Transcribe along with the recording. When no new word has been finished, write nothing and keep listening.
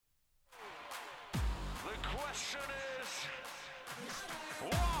question is,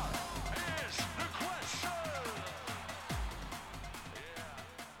 what is the question? Yeah,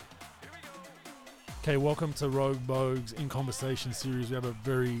 here we go. Okay, welcome to Rogue Bogues In Conversation series. We have a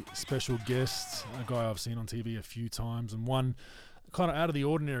very special guest, a guy I've seen on TV a few times, and one kind of out of the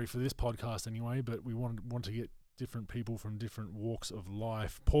ordinary for this podcast anyway, but we want to get different people from different walks of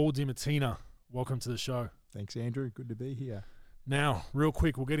life. Paul DiMattina, welcome to the show. Thanks, Andrew. Good to be here. Now, real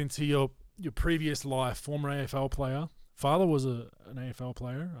quick, we'll get into your previous life. Former AFL player. Father was an AFL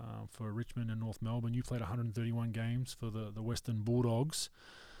player for Richmond and North Melbourne. You played 131 games for the Western Bulldogs.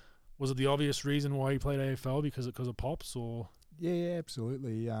 Was it the obvious reason why you played AFL because of Pops, or? Yeah,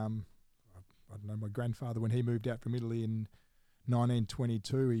 absolutely. I don't know, my grandfather, when he moved out from Italy in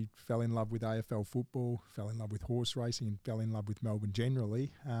 1922, he fell in love with AFL football, fell in love with horse racing, and fell in love with Melbourne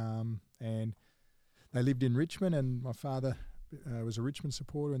generally. And they lived in Richmond, and my father was a Richmond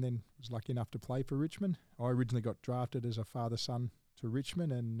supporter and then was lucky enough to play for Richmond. I originally got drafted as a father-son to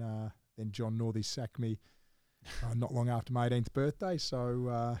Richmond, and then John Northey sacked me not long after my 18th birthday.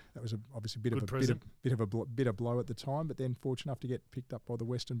 So that was obviously a bit of blow at the time, but then fortunate enough to get picked up by the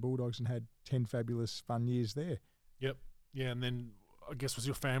Western Bulldogs and had 10 fabulous fun years there. Yep. Yeah, and then I guess was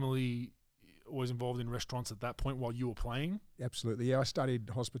your family always involved in restaurants at that point while you were playing? Absolutely, yeah. I studied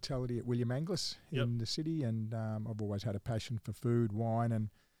hospitality at William Angliss in the city, and I've always had a passion for food, wine,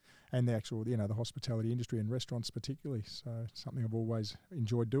 and the actual, the hospitality industry and restaurants particularly. So it's something I've always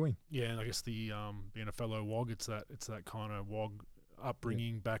enjoyed doing. Yeah, and I guess the being a fellow WOG, it's that kind of WOG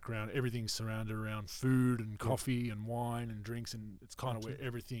upbringing, background. Everything's surrounded around food and coffee and wine and drinks, and it's kind of where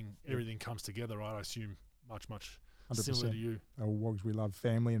everything comes together, right? I assume much 100%. Similar to you. WOGs, we love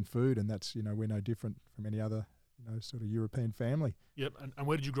family and food, and that's, we're no different from any other, sort of European family. Yep. And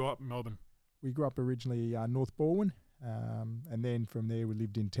where did you grow up in Melbourne? We grew up originally North Balwyn, and then from there we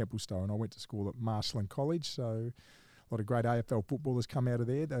lived in Templestowe, and I went to school at Marcelin College, so a lot of great AFL footballers come out of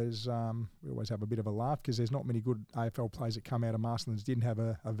there. Those we always have a bit of a laugh because there's not many good AFL players that come out of Marcelin that didn't have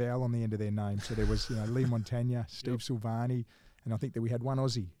a vowel on the end of their name. So there was, Lee Montagna, Steve Silvani, and I think that we had one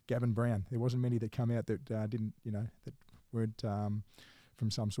Aussie, Gavin Brown. There wasn't many that come out that didn't, that weren't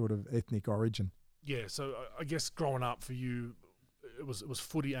from some sort of ethnic origin. Yeah, so I guess growing up for you, it was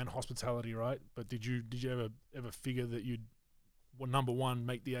footy and hospitality, right? But did you ever figure that you'd, number one,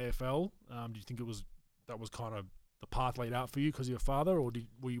 make the AFL? Do you think that was kind of the path laid out for you because of your father, or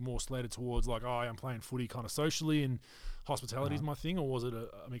were you more slated towards like, I'm playing footy kind of socially and hospitality is my thing, or was it a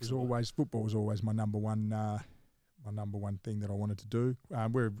mix? Football was always my number one thing that I wanted to do.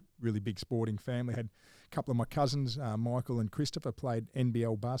 We're a really big sporting family. Had a couple of my cousins, Michael and Christopher, played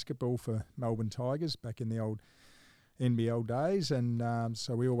NBL basketball for Melbourne Tigers back in the old NBL days, and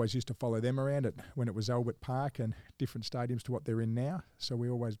so we always used to follow them around when it was Albert Park and different stadiums to what they're in now. So we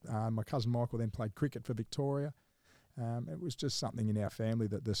always, my cousin Michael then played cricket for Victoria. It was just something in our family,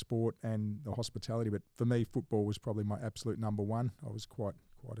 that the sport and the hospitality. But for me, football was probably my absolute number one. I was quite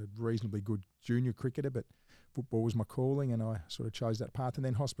a reasonably good junior cricketer, but football was my calling, and I sort of chose that path. And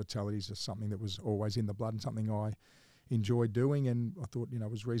then hospitality is just something that was always in the blood and something I enjoyed doing, and I thought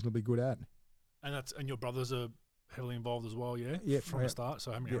was reasonably good at. And your brothers are heavily involved as well, yeah? Yeah, from the start.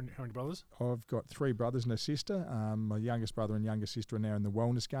 So how many brothers? I've got 3 brothers and a sister. My youngest brother and youngest sister are now in the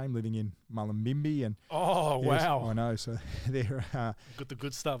wellness game, living in Mullumbimby. And wow! I know. So they're got the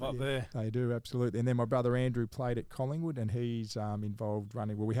good stuff up there. They do, absolutely. And then my brother Andrew played at Collingwood, and he's involved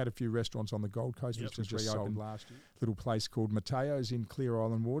running. Well, we had a few restaurants on the Gold Coast, which was just opened last year. Little place called Mateo's in Clear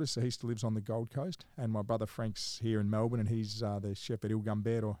Island Waters. So he still lives on the Gold Coast. And my brother Frank's here in Melbourne, and he's the chef at Il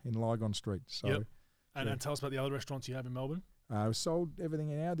Gambero in Lygon Street. So. Yep. And tell us about the other restaurants you have in Melbourne. We've sold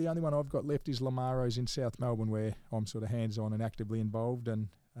everything now. The only one I've got left is Lamaro's in South Melbourne, where I'm sort of hands-on and actively involved, and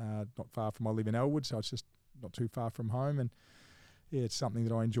not far from, I live in Elwood, so it's just not too far from home. And yeah, it's something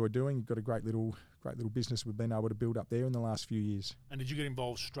that I enjoy doing. We've got a great little business we've been able to build up there in the last few years. And did you get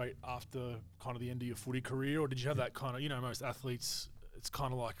involved straight after kind of the end of your footy career, or did you have that kind of, most athletes, it's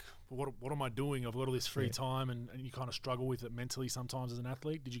kind of like, what am I doing? I've got all this free time, and you kind of struggle with it mentally sometimes as an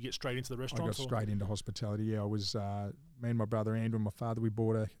athlete. Did you get straight into the restaurants? I got straight into hospitality, yeah. I was, me and my brother Andrew and my father, we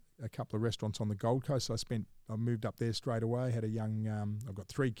bought a couple of restaurants on the Gold Coast. So I moved up there straight away, had a young, I've got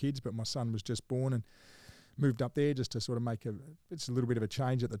 3 kids, but my son was just born, and moved up there just to sort of it's a little bit of a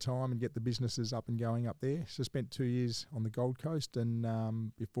change at the time and get the businesses up and going up there. So spent 2 years on the Gold Coast,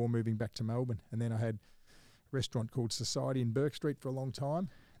 and before moving back to Melbourne. And then I had restaurant called Society in Burke Street for a long time.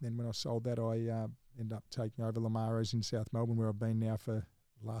 And then when I sold that, I ended up taking over Lamaro's in South Melbourne, where I've been now for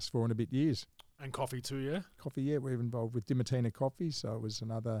the last 4 and a bit years. And coffee too, yeah? Coffee, yeah. We're involved with DiMattina Coffee, so it was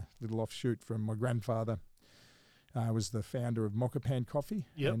another little offshoot from my grandfather was the founder of Mokapan Coffee.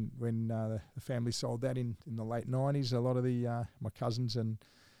 Yep. And when the family sold that in the late 90s, a lot of my cousins and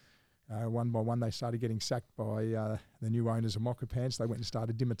one by one they started getting sacked by the new owners of Mokapan. So they went and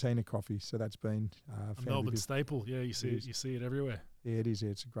started Dimatina Coffee. So that's been A Melbourne staple. Yeah, you see it everywhere. Yeah, it is.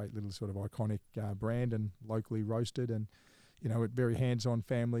 It's a great little sort of iconic brand and locally roasted, and a very hands-on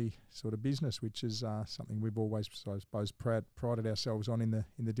family sort of business, which is something we've always, I suppose, prided ourselves on in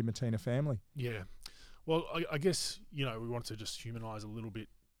the Dimatina family. Yeah. Well, I guess, we want to just humanise a little bit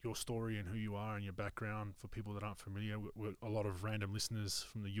your story and who you are and your background for people that aren't familiar. We're a lot of random listeners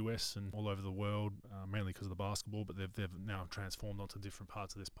from the US and all over the world, mainly because of the basketball, but they've now transformed onto different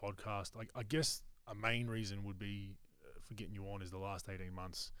parts of this podcast. I guess a main reason would be for getting you on is the last 18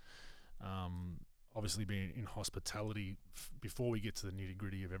 months. Obviously being in hospitality, before we get to the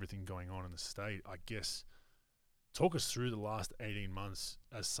nitty-gritty of everything going on in the state, I guess talk us through the last 18 months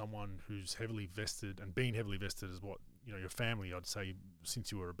as someone who's heavily vested, and being heavily vested as what, your family, I'd say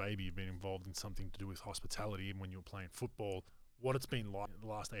since you were a baby, you've been involved in something to do with hospitality, even when you were playing football. What it's been like the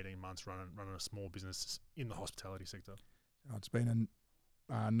last 18 months running a small business in the hospitality sector? It's been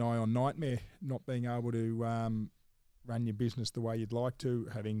a nigh-on nightmare not being able to run your business the way you'd like to,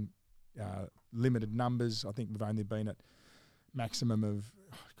 having limited numbers. I think we've only been at maximum of,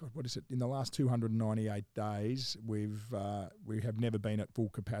 in the last 298 days, we have never been at full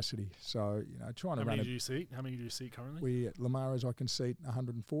capacity. So, trying to run. How many do you seat currently? We at Lamaras, I can seat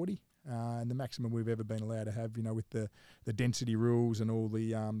 140, and the maximum we've ever been allowed to have, with the density rules and all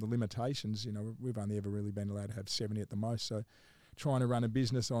the limitations, we've only ever really been allowed to have 70 at the most. So, trying to run a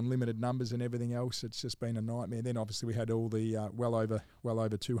business on limited numbers and everything else, it's just been a nightmare. Then obviously we had all the well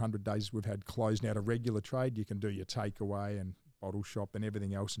over 200 days we've had closed out of regular trade. You can do your takeaway and bottle shop and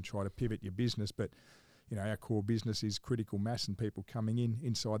everything else and try to pivot your business, but our core business is critical mass and people coming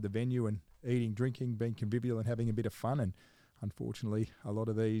inside the venue and eating, drinking, being convivial and having a bit of fun. And unfortunately, a lot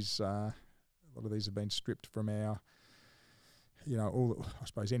of these have been stripped from our, I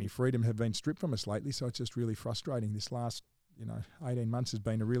suppose any freedom have been stripped from us lately. So it's just really frustrating. This last 18 months has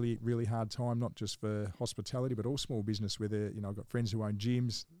been a really, really hard time, not just for hospitality, but all small business, whether, I've got friends who own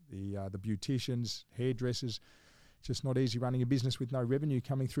gyms, the beauticians, hairdressers. It's just not easy running a business with no revenue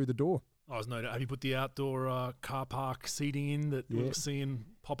coming through the door. Have you put the outdoor car park seating in that we're seeing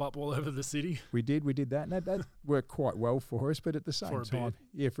pop up all over the city? We did that, and that worked quite well for us, but at the same time,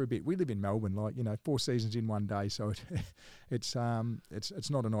 for a bit. We live in Melbourne, 4 seasons in one day, so it's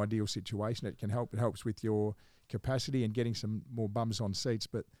not an ideal situation. It can help. It helps with your capacity and getting some more bums on seats,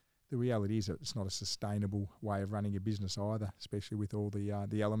 but the reality is that it's not a sustainable way of running a business either, especially with all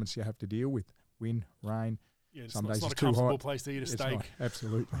the elements you have to deal with: wind, rain. Yeah, some days days it's it's not a too comfortable hot. place to eat a It's steak. not,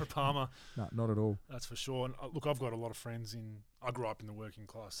 absolutely. Or a Parma. No, not at all. That's for sure. And look, I've got a lot of friends I grew up in the working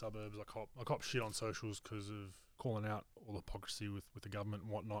class suburbs. I cop shit on socials because of calling out all the hypocrisy with the government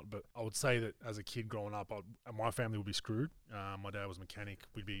and whatnot. But I would say that as a kid growing up, my family would be screwed. My dad was a mechanic.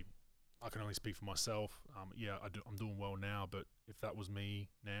 I can only speak for myself. I'm doing well now, but if that was me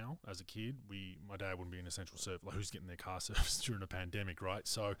now as a kid, my dad wouldn't be an essential service. Like, who's getting their car serviced during a pandemic, right?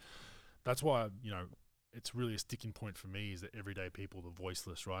 So that's why, it's really a sticking point for me is that everyday people, the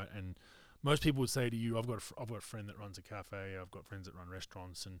voiceless, right? And most people would say to you, I've got a friend that runs a cafe, I've got friends that run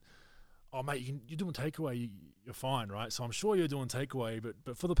restaurants, and oh mate, you're doing takeaway, you're fine, right? So I'm sure you're doing takeaway,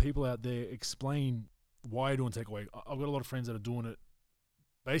 but for the people out there, explain why you're doing takeaway. I've got a lot of friends that are doing it.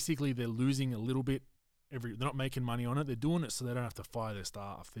 Basically, they're losing a little bit. They're not making money on it. They're doing it so they don't have to fire their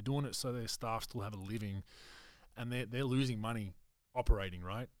staff. They're doing it so their staff still have a living, and they're losing money operating,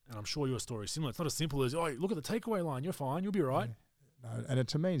 right? And I'm sure your story is similar. It's not as simple as, look at the takeaway line, you're fine, you'll be right. Yeah. No, and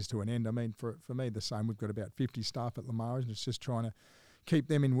it's a means to an end. I mean, for me, the same. We've got about 50 staff at Lamaras, and it's just trying to keep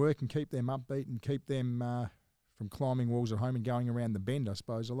them in work and keep them upbeat and keep them from climbing walls at home and going around the bend, I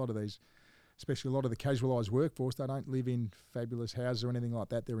suppose. A lot of these, especially a lot of the casualised workforce, they don't live in fabulous houses or anything like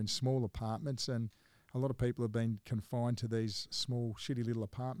that. They're in small apartments, and a lot of people have been confined to these small, shitty little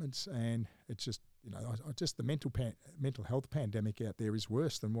apartments, and it's just, just the mental health pandemic out there is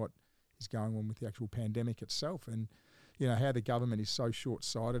worse than what is going on with the actual pandemic itself. And, how the government is so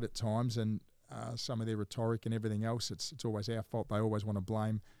short-sighted at times, and some of their rhetoric and everything else, it's always our fault. They always want to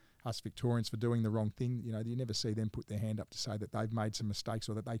blame us Victorians for doing the wrong thing. You never see them put their hand up to say that they've made some mistakes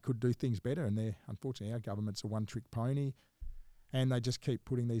or that they could do things better. And unfortunately, our government's a one-trick pony, and they just keep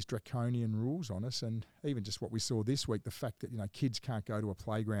putting these draconian rules on us. And even just what we saw this week, the fact that, kids can't go to a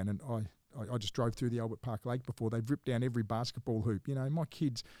playground. And I just drove through the Albert Park Lake before. They've ripped down every basketball hoop. My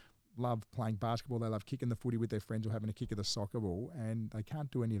kids love playing basketball. They love kicking the footy with their friends or having a kick of the soccer ball, and they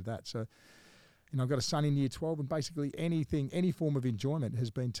can't do any of that. So, I've got a son in year 12, and basically any form of enjoyment has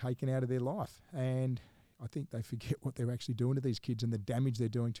been taken out of their life. And I think they forget what they're actually doing to these kids and the damage they're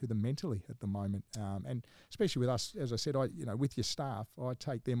doing to them mentally at the moment. And especially with us, as I said, with your staff, I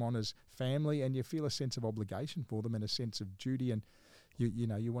take them on as family, and you feel a sense of obligation for them and a sense of duty, and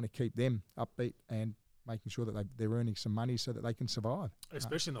you want to keep them upbeat and making sure that they're earning some money so that they can survive.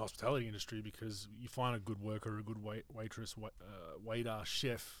 Especially in the hospitality industry, because you find a good worker, a good waitress, waiter,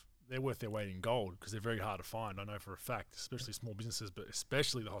 chef, they're worth their weight in gold because they're very hard to find. I know for a fact, especially small businesses, but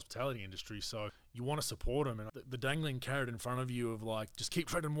especially the hospitality industry. So you want to support them. And the dangling carrot in front of you of like, just keep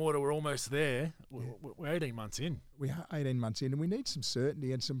treading water, we're almost there. We're 18 months in. We are 18 months in, and we need some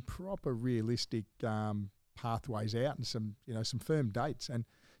certainty and some proper realistic pathways out and some firm dates. And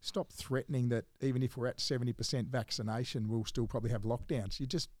stop threatening that even if we're at 70% vaccination, we'll still probably have lockdowns.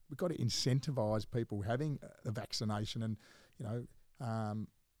 We've got to incentivise people having the vaccination, and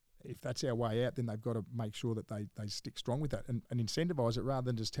if that's our way out, then they've got to make sure that they stick strong with that and incentivise it, rather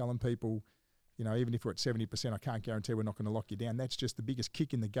than just telling people, even if we're at 70%, I can't guarantee we're not going to lock you down. That's just the biggest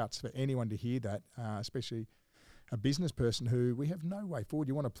kick in the guts for anyone to hear that, especially a business person who we have no way forward.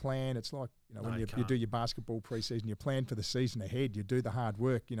 You want to plan. It's like, when you do your basketball preseason, you plan for the season ahead, you do the hard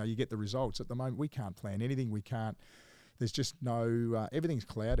work, you get the results. At the moment, we can't plan anything. We can't. There's just no, everything's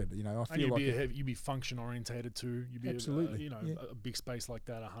clouded. I feel like you'd be function orientated too. You'd be absolutely, a big space like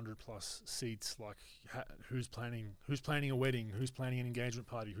that, 100+ seats. Like who's planning a wedding? Who's planning an engagement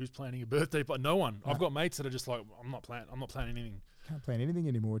party? Who's planning a birthday party? No one. I've got mates that are just like, I'm not planning anything. Can't plan anything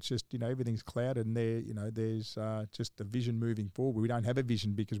anymore. It's just, everything's clouded, and there's just the vision moving forward. We don't have a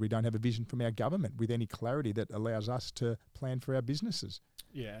vision because we don't have a vision from our government with any clarity that allows us to plan for our businesses.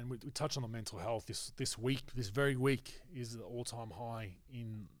 Yeah, and we touched on the mental health. This very week is the all-time high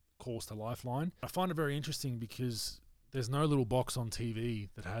in calls to Lifeline. I find it very interesting because there's no little box on TV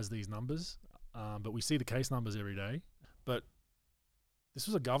that has these numbers, but we see the case numbers every day. But this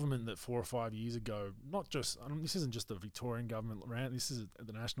was a government that 4 or 5 years ago, this isn't just the Victorian government rant, this is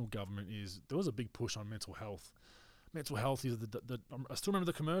the national government, there was a big push on mental health. Mental health is I still remember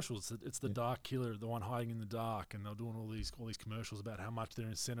the commercials. It's the dark killer, the one hiding in the dark, and they're doing all these commercials about how much they're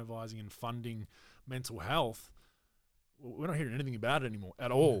incentivizing and funding mental health. We're not hearing anything about it anymore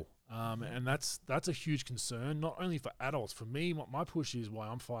at all, and that's a huge concern. Not only for adults, for me, my push is why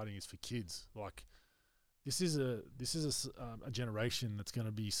I'm fighting is for kids. Like this is a generation that's going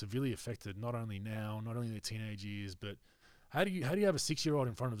to be severely affected. Not only now, not only in their teenage years, but how do you have a 6-year-old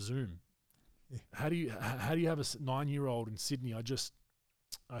in front of Zoom? Yeah. How do you have a 9-year-old in Sydney?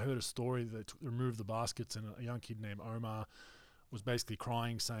 I heard a story that removed the baskets, and a young kid named Omar was basically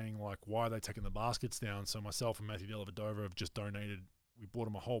crying, saying like, why are they taking the baskets down? So myself and Matthew Dellavedova have just donated. We bought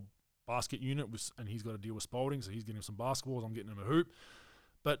him a whole basket unit, and he's got to deal with Spalding, so he's getting him some basketballs. I'm getting him a hoop.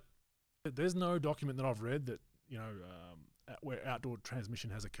 But there's no document that I've read that where outdoor transmission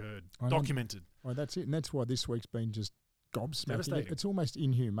has occurred, documented. Well, that's it, and that's why this week's been just gobsmacking. It's almost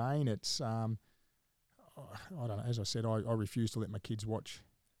inhumane. It's I don't know. As I said, I refuse to let my kids watch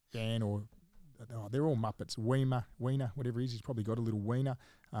Dan or they're all Muppets. Wiener, whatever it is. He's probably got a little wiener.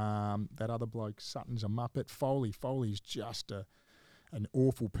 That other bloke, Sutton's a Muppet. Foley's just an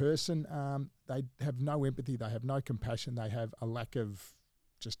awful person. They have no empathy. They have no compassion. They have a lack of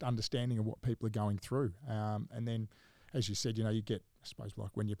just understanding of what people are going through. And then, as you said, you get, I suppose, like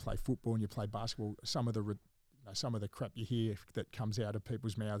when you play football and you play basketball, some of the crap you hear that comes out of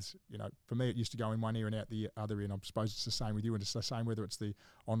people's mouths, for me it used to go in one ear and out the other ear, and I suppose it's the same with you, and it's the same whether it's the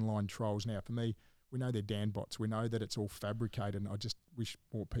online trolls. Now, for me, we know they're Dan bots. We know that it's all fabricated, and I just wish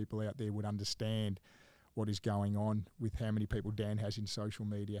more people out there would understand what is going on with how many people Dan has in social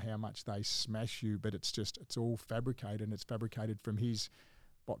media, how much they smash you, but it's all fabricated, and it's fabricated from his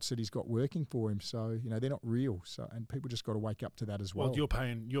bots that he's got working for him. So, they're not real. So, and people just got to wake up to that as well. Well, you're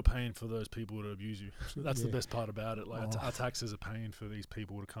paying for those people to abuse you. That's the best part about it. Like our taxes are paying for these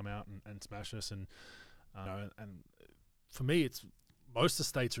people to come out and smash us. And for me, it's most of the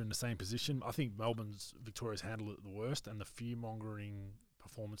states are in the same position. I think Victoria's handled it the worst, and the fear-mongering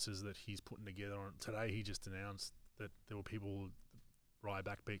performances that he's putting together on today. He just announced that there were people at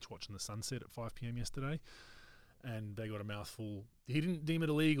Ryeback Beach watching the sunset at 5 p.m. yesterday. And they got a mouthful. He didn't deem it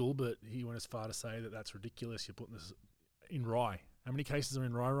illegal, but he went as far to say that that's ridiculous. You're putting this in Rye. How many cases are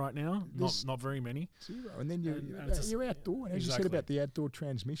in Rye right now? Not very many. 0. And then you're outdoor. And as you said about the outdoor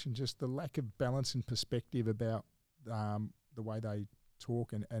transmission, just the lack of balance and perspective about the way they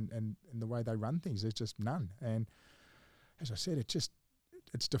talk and the way they run things. There's just none. And as I said,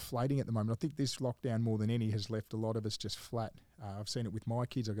 it's deflating at the moment. I think this lockdown more than any has left a lot of us just flat. I've seen it with my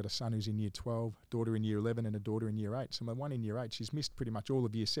kids. I've got a son who's in year 12, daughter in year 11 and a daughter in year 8. So my one in year 8, she's missed pretty much all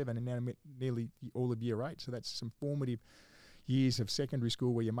of year 7 and now nearly all of year 8. So that's some formative years of secondary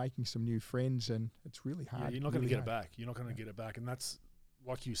school where you're making some new friends, and it's really hard. Yeah, you're not going to really get it hard. back. You're not going to get it back, and that's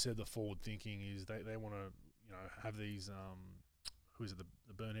like you said. The forward thinking is they want to have these. Who is it?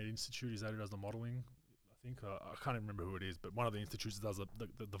 The Burnett Institute, is that who does the modelling? I think I can't even remember who it is, but one of the institutes that does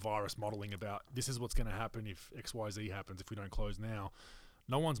the virus modelling about this is what's going to happen if XYZ happens if we don't close now.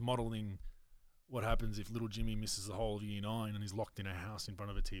 No one's modelling what happens if little Jimmy misses the whole of year 9 and he's locked in a house in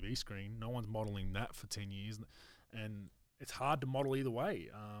front of a TV screen. No one's modelling that for 10 years, and it's hard to model either way.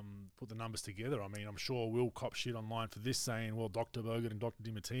 Put the numbers together. I mean, I'm sure we'll cop shit online for this, saying, "Well, Dr. Bogut and Dr.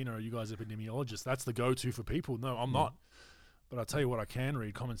 DiMartino, are you guys epidemiologists?" That's the go-to for people. No, I'm not. But I tell you what, I can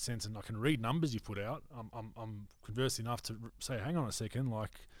read common sense, and I can read numbers you put out. I'm conversed enough to say, hang on a second,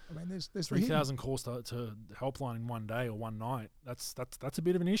 like I mean, there's 3,000 calls to helpline in one day or one night. That's a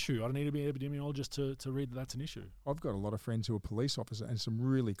bit of an issue. I don't need to be an epidemiologist to read that that's an issue. I've got a lot of friends who are police officers and some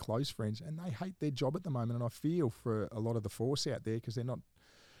really close friends, and they hate their job at the moment. And I feel for a lot of the force out there because they're not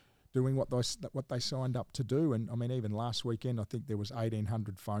doing what they signed up to do. And I mean, even last weekend, I think there was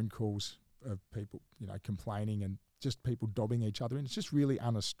 1,800 phone calls of people, complaining and just people dobbing each other. And it's just really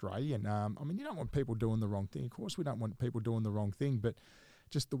un-Australian. I mean, you don't want people doing the wrong thing. Of course, we don't want people doing the wrong thing, but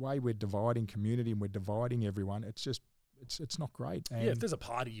just the way we're dividing community and we're dividing everyone, it's just it's not great. And yeah, if there's a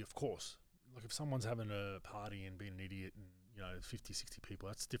party, of course. Like if someone's having a party and being an idiot and 50, 60 people,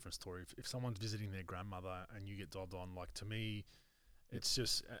 that's a different story. If someone's visiting their grandmother and you get dobbed on, like to me, it's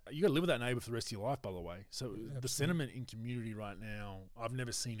just you got to live with that neighbour for the rest of your life. By the way, so the sentiment in community right now, I've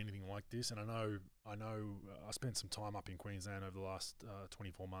never seen anything like this. And I know I spent some time up in Queensland over the last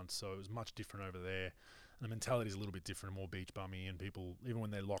 24 months, so it was much different over there. And the mentality is a little bit different, more beach bummy, and people, even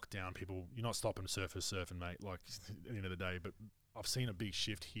when they're locked down, you're not stopping surfing, mate. Like at the end of the day, but I've seen a big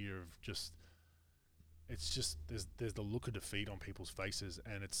shift here of there's the look of defeat on people's faces,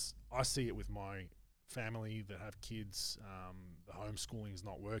 and I see it with my family that have kids. The homeschooling is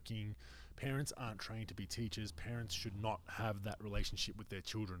not working. Parents aren't trained to be teachers. Parents should not have that relationship with their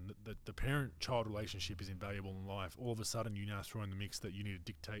children. The parent-child relationship is invaluable in life. All of a sudden, you now throw in the mix that you need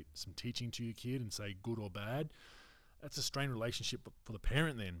to dictate some teaching to your kid and say good or bad. That's a strained relationship for the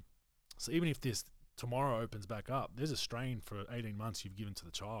parent then. So even if this tomorrow opens back up, there's a strain for 18 months you've given to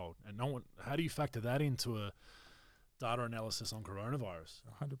the child. And how do you factor that into a data analysis on coronavirus?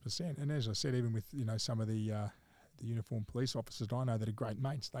 100%. And as I said, even with some of the uniformed police officers I know that are great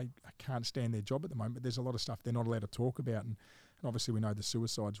mates, they can't stand their job at the moment. But there's a lot of stuff they're not allowed to talk about, and obviously we know the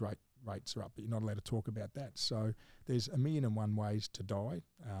suicides rates are up, but you're not allowed to talk about that. So there's 1,000,001 ways to die.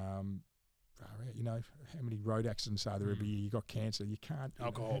 How many road accidents are there every year? You got cancer. You can't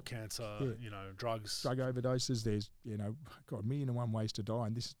alcohol, cancer, drugs, drug overdoses. There's 1,000,001 ways to die,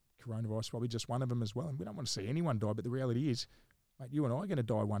 and this coronavirus is probably just one of them as well. And we don't want to see anyone die, but the reality is, mate, you and I are going to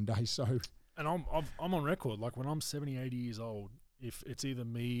die one day. So, and I'm on record. Like when I'm 70, 80 years old, if it's either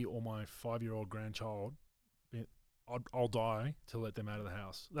me or my 5-year-old grandchild, I'll die to let them out of the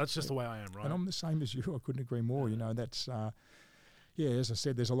house. That's just the way I am, right? And I'm the same as you. I couldn't agree more. That's. As I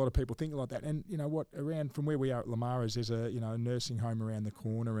said, there's a lot of people thinking like that. And you know what, around from where we are at Lamaras, there's a nursing home around the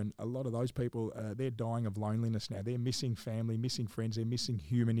corner, and a lot of those people, they're dying of loneliness now. They're missing family, missing friends, they're missing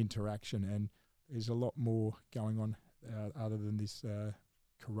human interaction, and there's a lot more going on other than this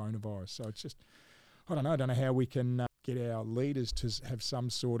coronavirus. So it's just, I don't know how we can get our leaders to have some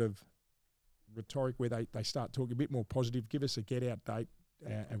sort of rhetoric where they start talking a bit more positive, give us a get-out date,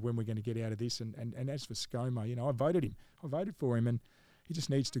 and when we're going to get out of this. And as for ScoMo, I voted for him, and he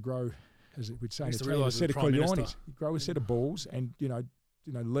just needs to grow, as we'd say, a set of cojones, grow a set of balls, and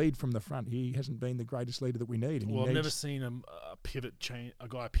lead from the front. He hasn't been the greatest leader that we need. And I've never seen a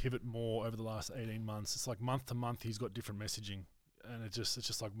guy pivot more over the last 18 months. It's like month to month he's got different messaging, and it's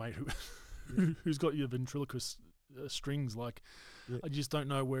just like, mate, who's got your ventriloquist strings? Like, I just don't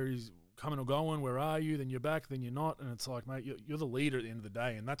know where he's coming or going. Where are you? Then you're back, then you're not, and it's like, mate, you're the leader at the end of the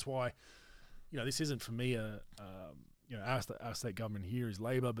day, and that's why, this isn't for me our state government here is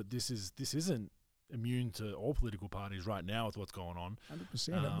Labor, but this isn't immune to all political parties right now with what's going on.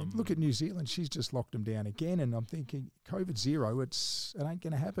 100%. Look at New Zealand; she's just locked them down again, and I'm thinking COVID zero. It ain't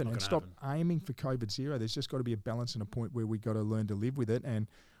going to happen. And stop aiming for COVID zero. There's just got to be a balance and a point where we got to learn to live with it. And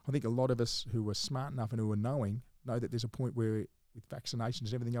I think a lot of us who are smart enough and who are knowing know that there's a point where, with vaccinations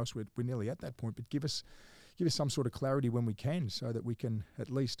and everything else, we're nearly at that point. But give us some sort of clarity when we can, so that we can at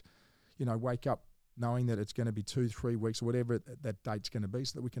least, wake up knowing that it's going to be 2-3 weeks or whatever that date's going to be,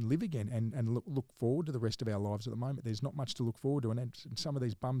 so that we can live again and look forward to the rest of our lives. At the moment, there's not much to look forward to. And some of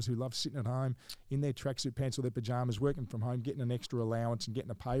these bums who love sitting at home in their tracksuit pants or their pajamas, working from home, getting an extra allowance and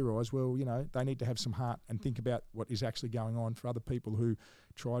getting a pay rise, well, they need to have some heart and think about what is actually going on for other people who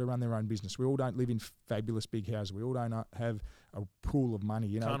try to run their own business. We all don't live in fabulous big houses. We all don't have a pool of money.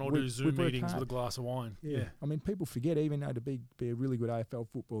 You know, Can't all do Zoom meetings with a glass of wine. Yeah. I mean, people forget, even though to be a really good AFL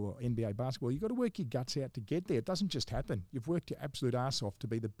football or NBA basketball, you've got to work your guts out to get there. It doesn't just happen. You've worked your absolute arse off to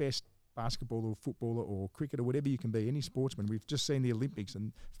be the best basketball or footballer or cricketer, whatever you can be, any sportsman. We've just seen the Olympics,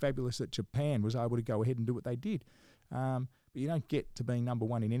 and fabulous that Japan was able to go ahead and do what they did. But you don't get to being number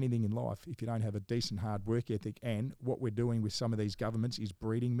one in anything in life if you don't have a decent hard work ethic. And what we're doing with some of these governments is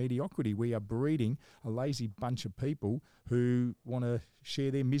breeding mediocrity. We are breeding a lazy bunch of people who want to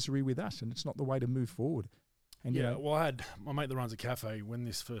share their misery with us, and it's not the way to move forward. And Yeah, well, I had my mate that runs a cafe. When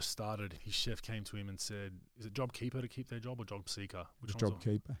this first started, his chef came to him and said, "Is it job keeper to keep their job or job seeker?" Which job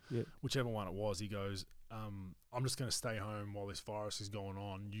keeper, yeah. Whichever one it was. He goes, "I'm just going to stay home while this virus is going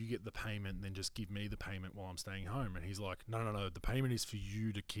on. You get the payment, and then just give me the payment while I'm staying home." And he's like, "No. The payment is for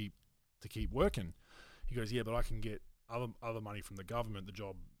you to keep working." He goes, "Yeah, but I can get other money from the government, the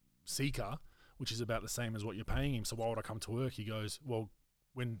job seeker, which is about the same as what you're paying him. So why would I come to work?" He goes, "Well,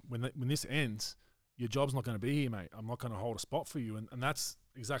 when this ends, your job's not going to be here, mate. I'm not going to hold a spot for you." And that's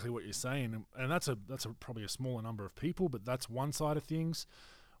exactly what you're saying. And that's probably a smaller number of people, but that's one side of things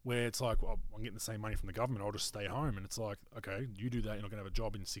where it's like, well, I'm getting the same money from the government. I'll just stay home. And it's like, okay, you do that. You're not going to have a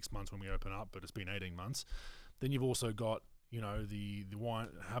job in 6 months when we open up, but it's been 18 months. Then you've also got, the wine,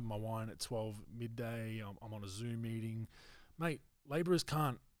 having my wine at 12 midday. I'm on a Zoom meeting. Mate, labourers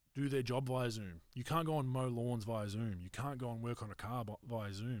can't do their job via Zoom. You can't go and mow lawns via Zoom. You can't go and work on a car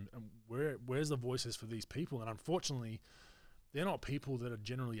via Zoom. And where's the voices for these people? And unfortunately, they're not people that are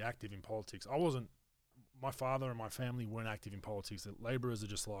generally active in politics. My father and my family weren't active in politics. The labourers are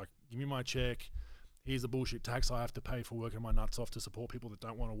just like, give me my check. Here's the bullshit tax I have to pay for working my nuts off to support people that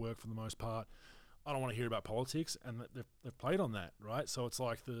don't want to work for the most part. I don't want to hear about politics. And they've played on that, right? So it's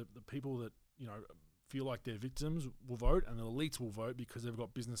like the people that, feel like their victims will vote, and the elites will vote because they've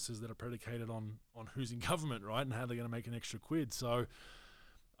got businesses that are predicated on who's in government, right, and how they're going to make an extra quid. So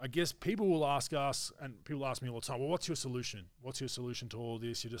I guess people will ask us, and people ask me all the time, well, what's your solution? What's your solution to all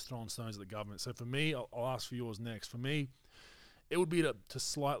this? You're just throwing stones at the government. So for me, I'll ask for yours next. For me, it would be to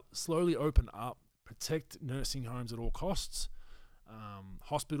slowly open up, protect nursing homes at all costs,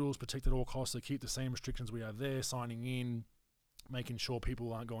 hospitals protect at all costs. They keep the same restrictions we have there, signing in, making sure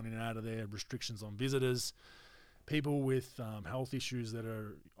people aren't going in and out of there, restrictions on visitors, people with health issues that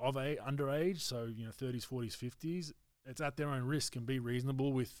are underage, so 30s, 40s, 50s. It's at their own risk, and be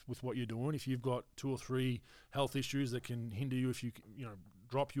reasonable with what you're doing. If you've got 2 or 3 health issues that can hinder you if you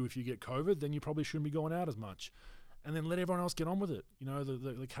drop you if you get COVID, then you probably shouldn't be going out as much. And then let everyone else get on with it.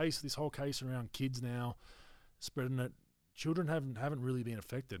 The case, this whole case around kids now spreading it. Children haven't really been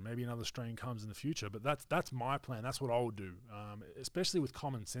affected. Maybe another strain comes in the future, but that's my plan. That's what I would do, especially with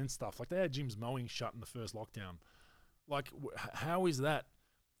common sense stuff. Like, they had gyms mowing shut in the first lockdown. Like, how is that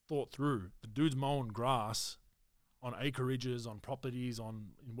thought through? The dude's mowing grass on acreages, on properties,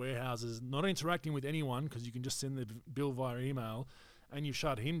 in warehouses, not interacting with anyone because you can just send the bill via email, and you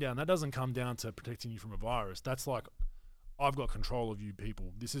shut him down. That doesn't come down to protecting you from a virus. That's like, I've got control of you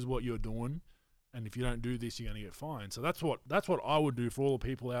people. This is what you're doing. And if you don't do this, you're going to get fined. So that's what I would do for all the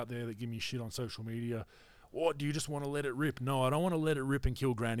people out there that give me shit on social media. Or do you just want to let it rip? No, I don't want to let it rip and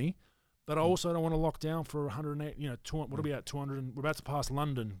kill Granny. But I also don't want to lock down for 108, 200, what are we at, 200? We're about to pass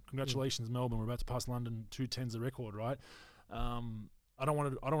London. Congratulations, Melbourne. We're about to pass London. 210's the record, right? I don't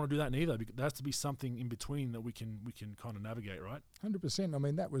want to do that neither. There has to be something in between that we can kind of navigate, right? 100%. I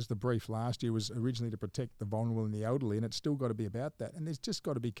mean, that was the brief last year, was originally to protect the vulnerable and the elderly, and it's still got to be about that. And there's just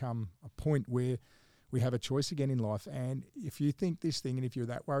got to become a point where we have a choice again in life. And if you think this thing, and if you're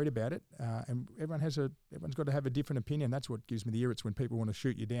that worried about it, and everyone's got to have a different opinion. That's what gives me the irrits when people want to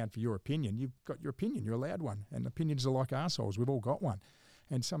shoot you down for your opinion. You've got your opinion. You're allowed one. And opinions are like arseholes. We've all got one.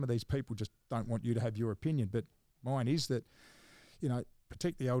 And some of these people just don't want you to have your opinion. But mine is that,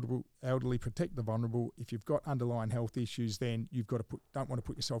 protect the elderly, protect the vulnerable. If you've got underlying health issues, then you've got to don't want to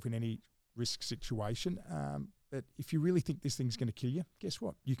put yourself in any risk situation. But if you really think this thing's going to kill you, guess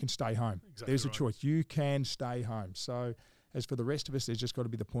what? You can stay home. Exactly There's right. a choice. You can stay home. So as for the rest of us, there's just got to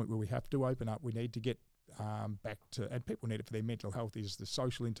be the point where we have to open up. We need to get back to, and people need it for their mental health, is the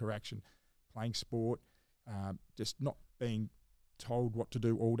social interaction, playing sport, just not being told what to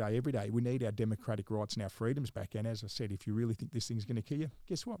do all day, every day. We need our democratic rights and our freedoms back. And as I said, if you really think this thing's going to kill you,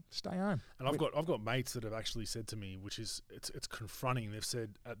 guess what? Stay home. And I've got mates that have actually said to me, which is it's confronting. They've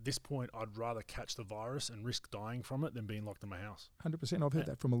said, at this point, I'd rather catch the virus and risk dying from it than being locked in my house. 100%. I've heard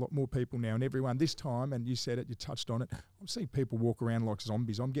that from a lot more people now. And everyone this time, and you said it, you touched on it, I'm seeing people walk around like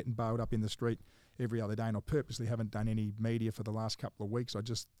zombies. I'm getting bailed up in the street every other day, and I purposely haven't done any media for the last couple of weeks. I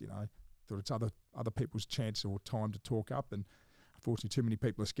just, thought it's other people's chance or time to talk up. And Unfortunately, too many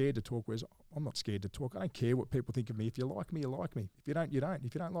people are scared to talk, whereas I'm not scared to talk. I don't care what people think of me. If you like me, you like me. If you don't, you don't.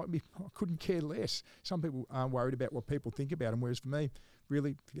 If you don't like me, I couldn't care less. Some people aren't worried about what people think about them, whereas for me,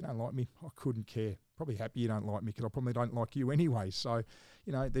 really, if you don't like me, I couldn't care. Probably happy you don't like me because I probably don't like you anyway. So,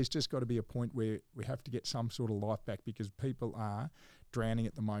 there's just got to be a point where we have to get some sort of life back because people are drowning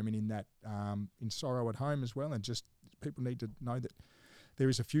at the moment in that, in sorrow at home as well. And just people need to know that there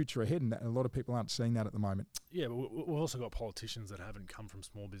is a future ahead, and a lot of people aren't seeing that at the moment. Yeah, but we've also got politicians that haven't come from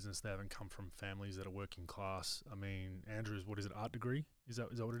small business. They haven't come from families that are working class. I mean, Andrew's, what is it, art degree? Is that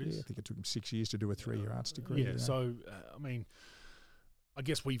what it is? Yeah, I think it took him 6 years to do a 3-year arts degree. Yeah, so, I mean, I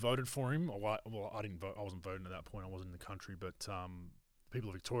guess we voted for him. Well, I didn't vote. I wasn't voting at that point. I wasn't in the country, but people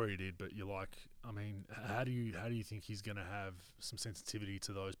of Victoria did. But you're like, I mean, how do you think he's going to have some sensitivity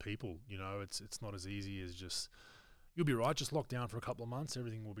to those people? It's not as easy as just, you'll be right, just lock down for a couple of months,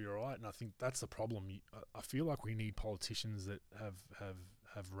 everything will be all right. And I think that's the problem. I feel like we need politicians that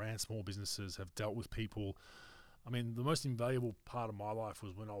have ran small businesses, have dealt with people. I mean, the most invaluable part of my life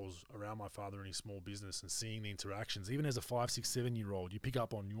was when I was around my father in his small business and seeing the interactions. Even as a 5, 6, 7-year-old, you pick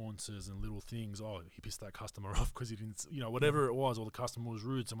up on nuances and little things. Oh, he pissed that customer off because he didn't, whatever it was, or the customer was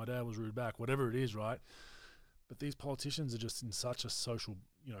rude, so my dad was rude back, whatever it is, right? But these politicians are just in such a social,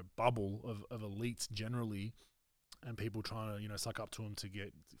 bubble of elites generally, and people trying to, suck up to them to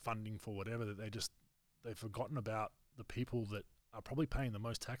get funding for whatever, that they've forgotten about the people that are probably paying the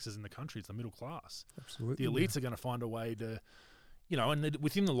most taxes in the country. It's the middle class. Absolutely. The elites are going to find a way to, and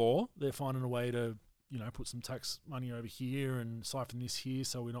within the law, they're finding a way to, put some tax money over here and siphon this here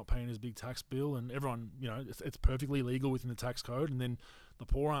so we're not paying as big tax bill. And everyone, it's perfectly legal within the tax code. And then the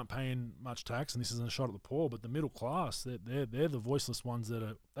poor aren't paying much tax, and this isn't a shot at the poor, but the middle class, they're the voiceless ones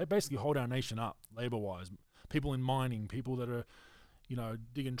they basically hold our nation up, labour-wise. People in mining, people that are,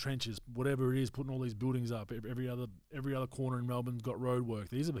 digging trenches, whatever it is, putting all these buildings up. Every other corner in Melbourne's got road work.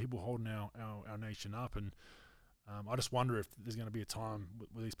 These are the people holding our nation up. And I just wonder if there's going to be a time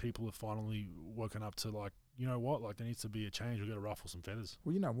where these people have finally woken up to, like, you know what, like there needs to be a change. We've got to ruffle some feathers.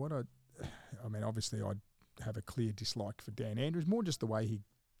 Well, you know what, I mean, obviously I have a clear dislike for Dan Andrews, more just the way he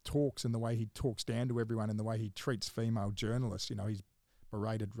talks and the way he talks down to everyone and the way he treats female journalists. He's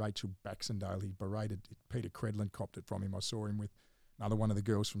berated Rachel Baxendale. He berated Peter Credlin, copped it from him. I saw him with another one of the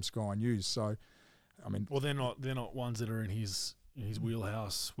girls from Sky News. So, I mean, well, they're not ones that are in his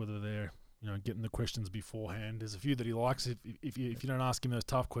wheelhouse. Whether they're getting the questions beforehand. There's a few that he likes. If you don't ask him those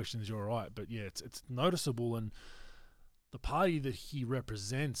tough questions, you're all right. But yeah, it's noticeable, and the party that he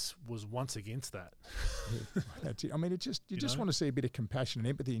represents was once against that. Yeah, that's it. I mean, you just want to see a bit of compassion and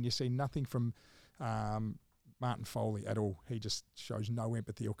empathy, and you see nothing from Martin Foley at all. He just shows no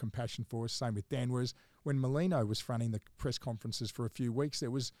empathy or compassion for us. Same with Dan. Whereas when Molino was fronting the press conferences for a few weeks, there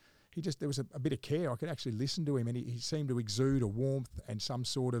was a bit of care. I could actually listen to him, and he seemed to exude a warmth and some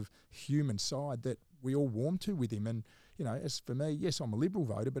sort of human side that we all warmed to with him. And as for me, yes, I'm a Liberal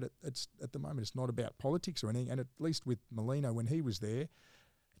voter, but it's at the moment it's not about politics or anything. And at least with Molino, when he was there,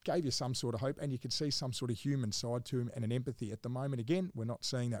 it gave you some sort of hope, and you could see some sort of human side to him and an empathy. At the moment, again, we're not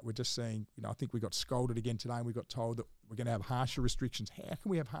seeing that. We're just seeing, I think we got scolded again today, and we got told that we're going to have harsher restrictions. How can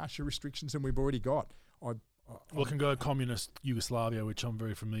we have harsher restrictions than we've already got? Well, it can go communist Yugoslavia, which I'm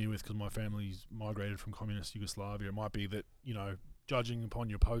very familiar with because my family's migrated from communist Yugoslavia. It might be that, judging upon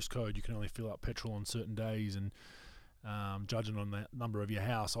your postcode, you can only fill up petrol on certain days, and judging on the number of your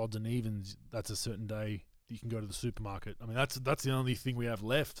house, odds and evens, that's a certain day you can go to the supermarket. I mean, that's the only thing we have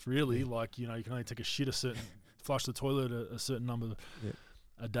left, really. Yeah. Like, you can only take a shit flush the toilet a certain number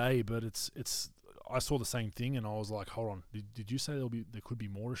a day, but it's. I saw the same thing, and I was like, hold on, did you say there could be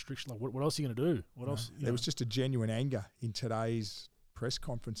more restrictions? Like, what else are you going to do? What else? There was just a genuine anger in today's press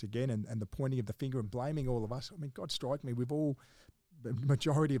conference again, and the pointing of the finger and blaming all of us. I mean, God strike me, the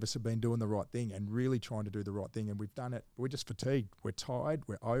majority of us have been doing the right thing and really trying to do the right thing, and we've done it. We're just fatigued. We're tired.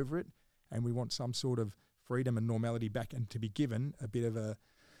 We're over it, and we want some sort of freedom and normality back, and to be given a bit of a.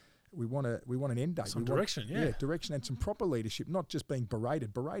 We want an end date. Some direction, direction and some proper leadership, not just being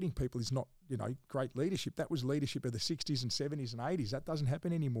berated. Berating people is not, great leadership. That was leadership of the 60s and 70s and 80s. That doesn't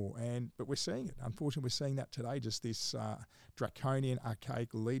happen anymore. But we're seeing it. Unfortunately, we're seeing that today, just this draconian, archaic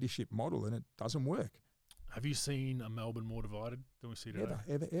leadership model, and it doesn't work. Have you seen a Melbourne more divided than we see today?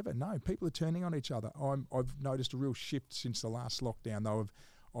 Ever. No, people are turning on each other. I've noticed a real shift since the last lockdown, though.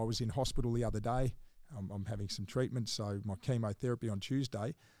 I was in hospital the other day. I'm having some treatment, so my chemotherapy on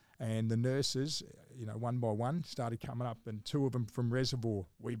Tuesday. And the nurses, one by one, started coming up, and two of them from Reservoir,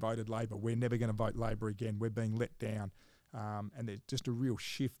 we voted Labor. We're never going to vote Labor again. We're being let down. And there's just a real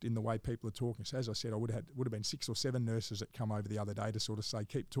shift in the way people are talking. So as I said, would have been 6 or 7 nurses that come over the other day to sort of say,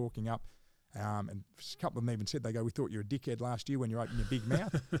 keep talking up. And a couple of them even said, they go, we thought you were a dickhead last year when you opened your big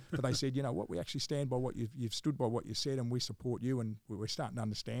mouth. But they said, you know what, we actually stand by what you've stood by what you said, and we support you, and we're starting to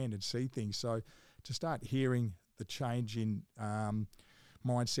understand and see things. So to start hearing the change in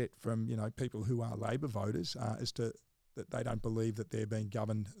mindset from, you know, people who are Labor voters as to that they don't believe that they're being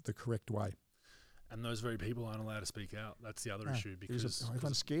governed the correct way. And those very people aren't allowed to speak out. That's the other issue, because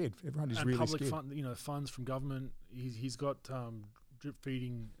everyone's scared. Everyone is and really public scared. funds from government. He's got drip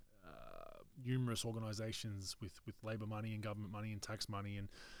feeding numerous organisations with Labor money and government money and tax money, and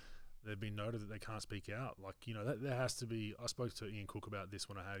they've been noted that they can't speak out. Like, you know, there has to be. I spoke to Ian Cook about this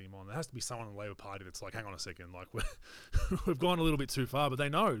when I had him on. There has to be someone in the Labor Party that's like, hang on a second, like we've gone a little bit too far. But they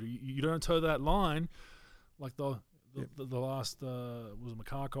know you don't toe that line, like the last was it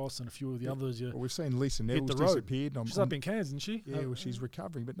Makakos and a few of the others. Well, we've seen Lisa Neville's the road. disappeared. She's up in Cairns, isn't she? Yeah, well, she's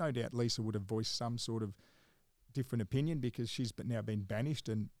recovering, but no doubt Lisa would have voiced some sort of different opinion because she's now been banished,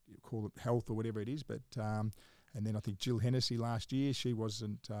 and you call it health or whatever it is. But and then I think Jill Hennessy last year, she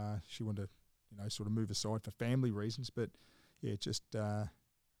wasn't. She wanted to, you know, sort of move aside for family reasons. But yeah, just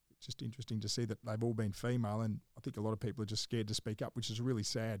interesting to see that they've all been female, and I think a lot of people are just scared to speak up, which is really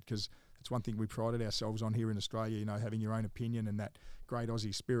sad because it's one thing we prided ourselves on here in Australia, you know, having your own opinion and that great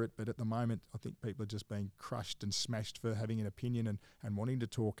Aussie spirit. But at the moment, I think people are just being crushed and smashed for having an opinion and wanting to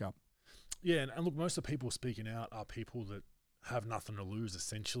talk up. Yeah, and look, most of the people speaking out are people that have nothing to lose,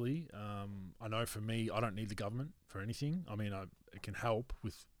 essentially. I know for me, I don't need the government for anything. I mean, it can help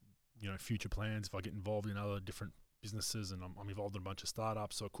with, you know, future plans if I get involved in other different businesses, and I'm involved in a bunch of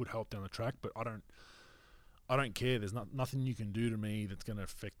startups, so it could help down the track. But I don't care. There's nothing you can do to me that's going to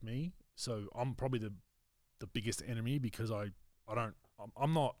affect me. So I'm probably the biggest enemy because I'm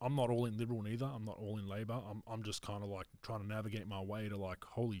not all in Liberal neither. I'm not all in Labor. I'm just kind of like trying to navigate my way to like,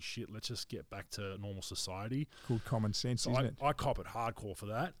 holy shit, let's just get back to normal society. Called common sense, so isn't it? I cop it hardcore for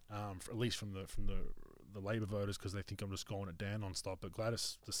that. At least from the Labor voters, because they think I'm just going it down non-stop. But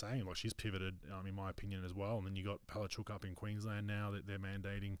Gladys the same, like she's pivoted, in my opinion, as well. And then you got Palachuk up in Queensland now that they're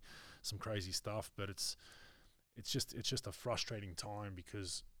mandating some crazy stuff. But it's just a frustrating time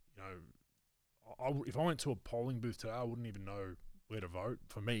because, you know, if I went to a polling booth today, I wouldn't even know where to vote.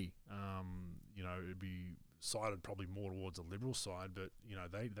 For me, you know, it'd be sided probably more towards the Liberal side, but you know,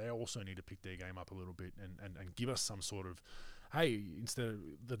 they also need to pick their game up a little bit and give us some sort of, hey, instead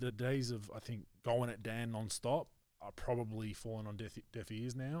of the days of, I think, going at Dan non-stop are probably falling on deaf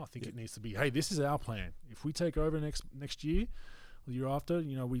ears now. I think it needs to be, hey, this is our plan. If we take over next year, the year after,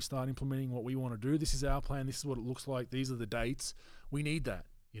 you know, we start implementing what we want to do. This is our plan. This is what it looks like. These are the dates. We need that.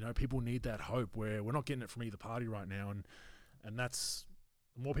 You know, people need that hope where we're not getting it from either party right now. And that's,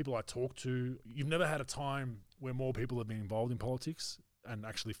 the more people I talk to, you've never had a time where more people have been involved in politics and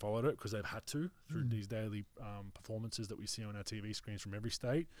actually followed it because they've had to through these daily performances that we see on our TV screens from every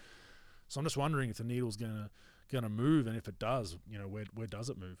state. So I'm just wondering if the needle's gonna move, and if it does, you know, where does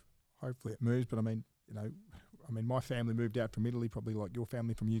it move? Hopefully it moves, but I mean, you know, my family moved out from Italy, probably like your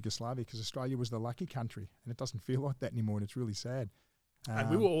family from Yugoslavia, because Australia was the lucky country, and it doesn't feel like that anymore, and it's really sad.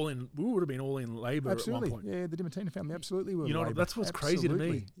 And we would have been all in Labor absolutely. At one point. Yeah, the Dimattina family absolutely were. You know, Labor. that's what's crazy to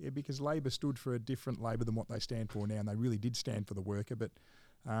me. Yeah, because Labor stood for a different Labor than what they stand for now, and they really did stand for the worker. But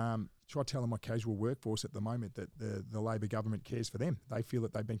try telling my casual workforce at the moment that the Labor government cares for them. They feel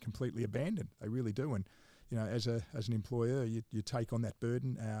that they've been completely abandoned. They really do. And you know, as an employer, you take on that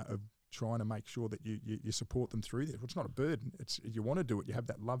burden of trying to make sure that you support them through this. Well, it's not a burden. It's, you want to do it. You have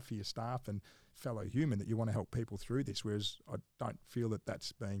that love for your staff and fellow human that you want to help people through this, whereas I don't feel that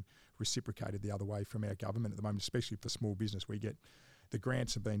that's being reciprocated the other way from our government at the moment, especially for small business. We get the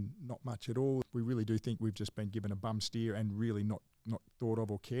grants have been not much at all. We really do think we've just been given a bum steer and really not thought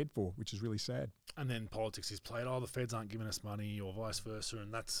of or cared for, which is really sad. And then politics is played, the feds aren't giving us money or vice versa.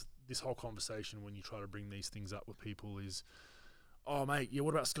 And that's this whole conversation when you try to bring these things up with people is, oh, mate, yeah,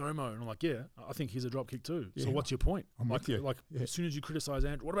 what about ScoMo? And I'm like, yeah, I think he's a dropkick too. Yeah, so what's your point? I'm with you. As soon as you criticise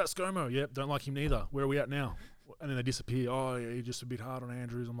Andrew, what about ScoMo? Yep, don't like him neither. Where are we at now? And then they disappear. Oh, yeah, you're just a bit hard on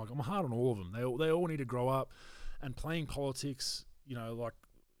Andrews. I'm like, I'm hard on all of them. They all need to grow up. And playing politics, you know, like,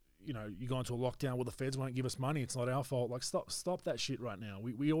 you know, you go into a lockdown where the feds won't give us money. It's not our fault. Like, stop that shit right now.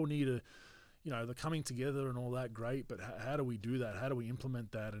 We all need to, you know, the coming together and all that, great. But how do we do that? How do we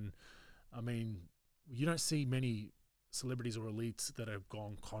implement that? And, I mean, you don't see many celebrities or elites that have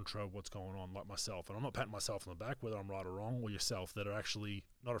gone contra what's going on, like myself. And I'm not patting myself on the back, whether I'm right or wrong, or yourself, that are actually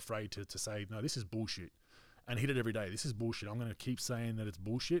not afraid to say, no, this is bullshit, and hit it every day. This is bullshit. I'm going to keep saying that it's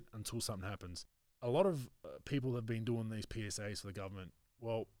bullshit until something happens. A lot of people have been doing these PSAs for the government.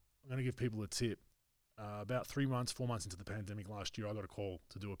 Well, I'm going to give people a tip. About 4 months into the pandemic last year, I got a call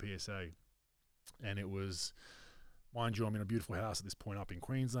to do a PSA, and it was mind you, I'm in a beautiful house at this point up in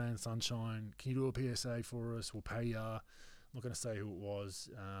Queensland, sunshine. Can you do a PSA for us? We'll pay ya. I'm not going to say who it was.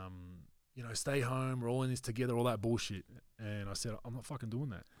 Stay home. We're all in this together. All that bullshit. And I said, I'm not fucking doing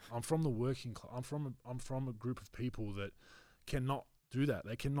that. I'm from the working class. I'm from a group of people that cannot do that.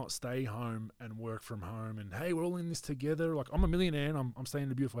 They cannot stay home and work from home. And hey, we're all in this together. Like, I'm a millionaire and I'm staying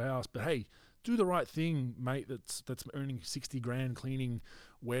in a beautiful house. But hey, do the right thing, mate. That's earning 60 grand cleaning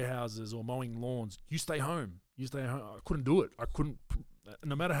warehouses or mowing lawns. You stay home. You stay home. I couldn't do it. I couldn't.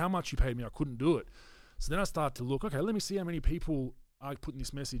 No matter how much you paid me, I couldn't do it. So then I start to look. Okay, let me see how many people are putting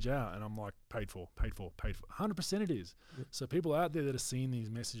this message out, and I'm like, paid for. 100% it is. Yep. So people out there that are seeing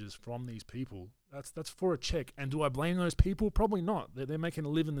these messages from these people, that's for a check. And do I blame those people? Probably not. They're making a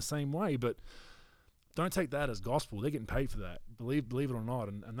living the same way, but don't take that as gospel. They're getting paid for that. Believe it or not,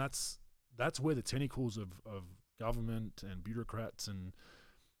 and that's where the tentacles of government and bureaucrats and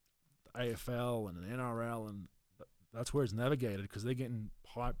AFL and an NRL, and that's where it's navigated, because they're getting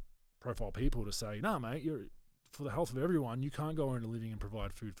high-profile people to say, "No, mate, you're for the health of everyone. You can't go earn a living and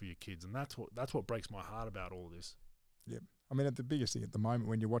provide food for your kids," and that's what breaks my heart about all of this. Yep. I mean, the biggest thing at the moment,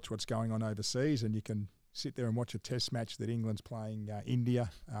 when you watch what's going on overseas, and you can sit there and watch a Test match that England's playing India,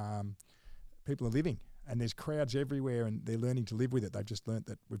 people are living. And there's crowds everywhere, and they're learning to live with it. They've just learnt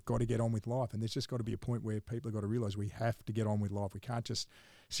that we've got to get on with life, and there's just got to be a point where people have got to realise we have to get on with life. We can't just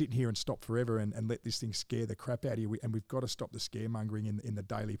sit here and stop forever and let this thing scare the crap out of you. And we've got to stop the scaremongering in the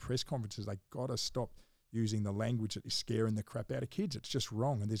daily press conferences. They've got to stop using the language that is scaring the crap out of kids. It's just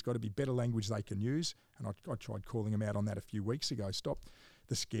wrong, and there's got to be better language they can use. And I tried calling them out on that a few weeks ago. Stop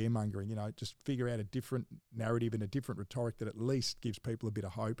the scaremongering, just figure out a different narrative and a different rhetoric that at least gives people a bit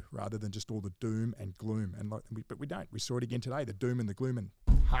of hope, rather than just all the doom and gloom. But we don't. We saw it again today, the doom and the gloom and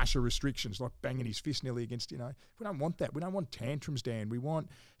harsher restrictions, like banging his fist nearly against, we don't want that. We don't want tantrums, Dan. We want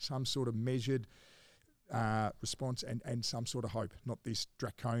some sort of measured response and some sort of hope, not this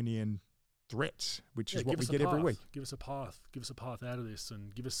draconian threats, which is what we get every week. Give us a path. Give us a path out of this,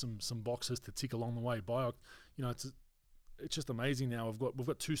 and give us some boxes to tick along the way. It's just amazing now. We've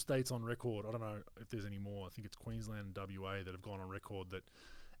got 2 states on record. I don't know if there's any more. I think it's Queensland and WA that have gone on record that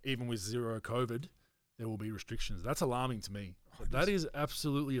even with zero COVID, there will be restrictions. That's alarming to me. That is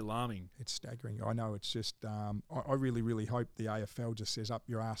absolutely alarming. It's staggering. I know. It's just I really, really hope the AFL just says up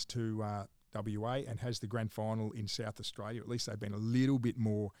your ass to WA and has the grand final in South Australia. At least they've been a little bit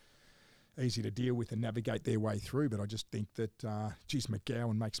more easy to deal with and navigate their way through. But I just think that,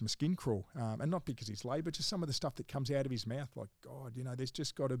 McGowan makes my skin crawl. And not because he's late, but just some of the stuff that comes out of his mouth. Like, God, there's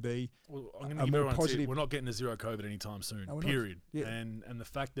just got to be a more positive. We're not getting to zero COVID anytime soon, period. Yeah. And the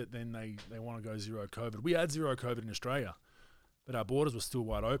fact that then they want to go zero COVID. We had zero COVID in Australia, but our borders were still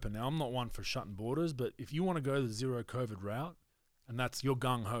wide open. Now, I'm not one for shutting borders, but if you want to go the zero COVID route, and that's your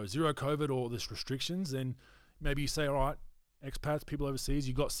gung-ho, zero COVID or this restrictions, then maybe you say, all right, expats, people overseas,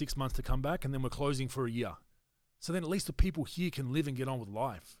 you got 6 months to come back, and then we're closing for a year. So then at least the people here can live and get on with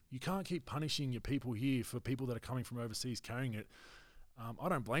life. You can't keep punishing your people here for people that are coming from overseas carrying it. I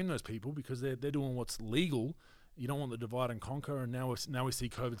don't blame those people, because they're doing what's legal. You don't want the divide and conquer, and now we see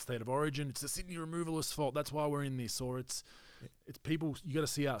COVID state of origin. It's the Sydney removalists' fault. That's why we're in this. Or it's people. You got to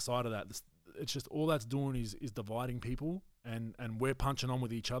see outside of that. It's just all that's doing is dividing people, and we're punching on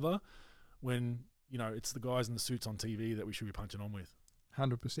with each other when it's the guys in the suits on TV that we should be punching on with.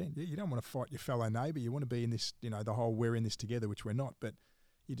 100%. You don't want to fight your fellow neighbour. You want to be in this, the whole we're in this together, which we're not. But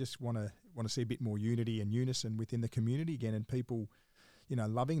you just want to see a bit more unity and unison within the community again, and people,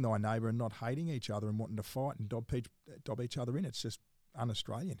 loving thy neighbour and not hating each other and wanting to fight and dob each other in. It's just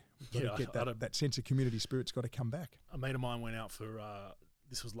un-Australian. We've got to get that sense of community spirit's got to come back. A mate of mine went out for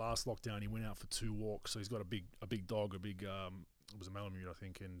this was last lockdown. He went out for 2 walks. So he's got a big dog, it was a Malamute, I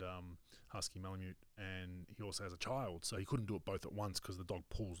think, and Husky Malamute, and he also has a child, so he couldn't do it both at once because the dog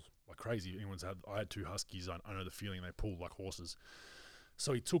pulls like crazy. I had 2 Huskies. I know the feeling. They pull like horses.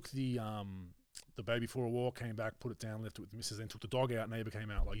 So he took the baby for a walk, came back, put it down, left it with the missus, then took the dog out. Neighbour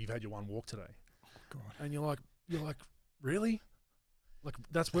came out like, "You've had your 1 walk today." Oh God! And you're like, really? Like,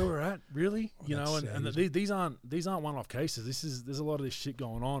 that's where we're at, really? These aren't one-off cases. There's a lot of this shit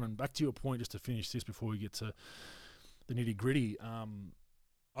going on. And back to your point, just to finish this before we get to the nitty-gritty,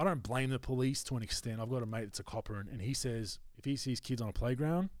 I don't blame the police to an extent. I've got a mate that's a copper, and he says if he sees kids on a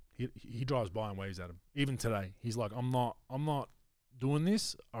playground, he drives by and waves at them. Even today, he's like, I'm not doing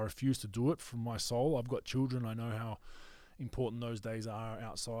this. I refuse to do it from my soul. I've got children. I know how important those days are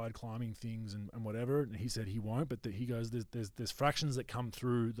outside climbing things and whatever. And he said he won't, but that he goes, there's fractions that come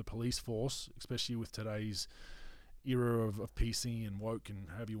through the police force, especially with today's era of PC and woke and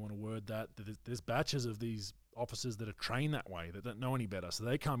however you want to word that. There's batches of these officers that are trained that way, that don't know any better. So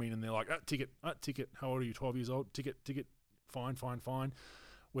they come in and they're like, ticket, how old are you, 12 years old, ticket, fine.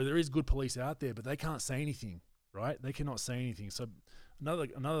 Where there is good police out there, but they can't say anything, right? They cannot say anything. So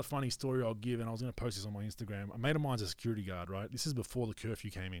another funny story I'll give, and I was going to post this on my Instagram. A mate of mine's a security guard, right? This is before the curfew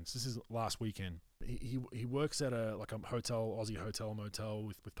came in. So this is last weekend. He works at a hotel, Aussie hotel, motel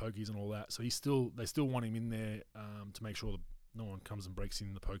with pokies and all that. So they still want him in there to make sure that no one comes and breaks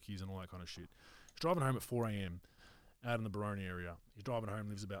in the pokies and all that kind of shit. He's driving home at 4 a.m. out in the Baroni area. He's driving home,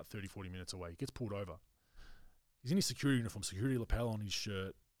 lives about 30, 40 minutes away. He gets pulled over. He's in his security uniform, security lapel on his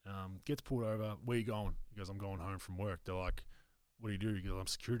shirt. Gets pulled over. Where you going? He goes, I'm going home from work. They're like, what do you do? He goes, I'm a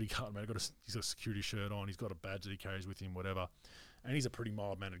security guard, man. He's got a security shirt on. He's got a badge that he carries with him, whatever. And he's a pretty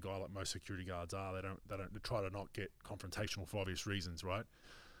mild-mannered guy, like most security guards are. They try to not get confrontational for obvious reasons, right?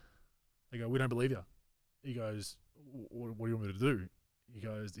 They go, we don't believe you. He goes, what do you want me to do? He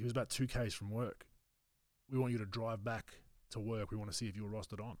goes, he was about 2 Ks from work. We want you to drive back to work. We want to see if you were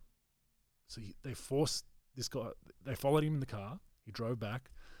rostered on. So they forced this guy. They followed him in the car. He drove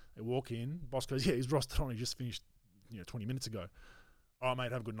back. They walk in. Boss goes, yeah, he's rostered on. He just finished 20 minutes ago. All right,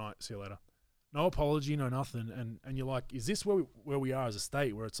 mate, have a good night. See you later. No apology, no nothing. And you're like, is this where we are as a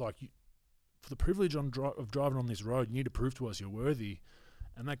state, where it's like, for the privilege of driving on this road, you need to prove to us you're worthy.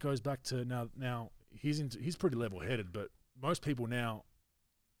 And that goes back to now he's pretty level-headed, but most people now,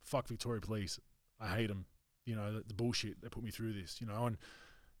 fuck Victoria Police. I hate them. The bullshit. They put me through this, and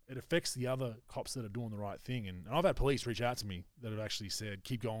it affects the other cops that are doing the right thing. And I've had police reach out to me that have actually said,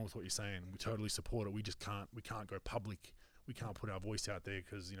 keep going with what you're saying. We totally support it. We can't go public. We can't put our voice out there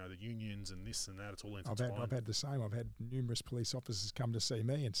because, the unions and this and that, it's all intertwined. I've had the same. I've had numerous police officers come to see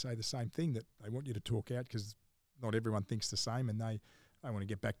me and say the same thing, that they want you to talk out because not everyone thinks the same, and they want to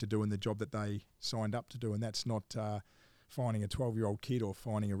get back to doing the job that they signed up to do. And that's not finding a 12-year-old kid or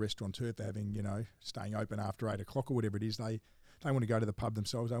finding a restaurateur for having, staying open after 8 o'clock or whatever it is. They want to go to the pub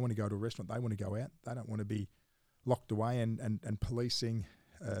themselves. They want to go to a restaurant. They want to go out. They don't want to be locked away and policing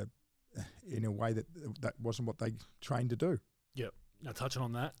in a way that wasn't what they trained to do. Yep. Now, touching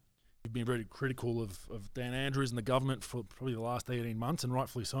on that, you've been very critical of Dan Andrews and the government for probably the last 18 months, and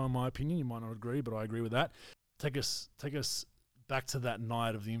rightfully so in my opinion. You might not agree, but I agree with that. Take us back to that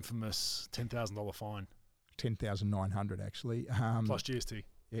night of the infamous $10,000 fine. 10,900 actually. Plus GST.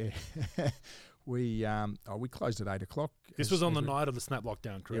 Yeah. We closed at 8 o'clock. This was on the night of the snap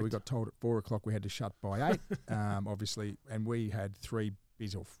lockdown, correct? Yeah, we got told at 4 o'clock we had to shut by 8, obviously, and we had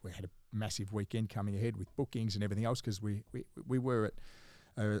we had a massive weekend coming ahead with bookings and everything else, because we were at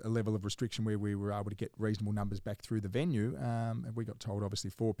a level of restriction where we were able to get reasonable numbers back through the venue, and we got told obviously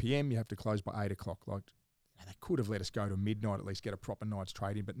 4 p.m. you have to close by 8 o'clock. Like, they could have let us go to midnight, at least get a proper night's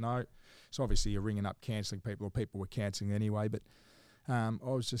trading, but no. So obviously you're ringing up cancelling people, or people were cancelling anyway, but I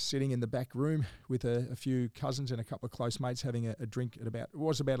was just sitting in the back room with a few cousins and a couple of close mates having a drink at it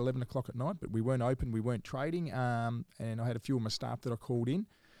was about 11 o'clock at night, but we weren't open, we weren't trading, and I had a few of my staff that I called in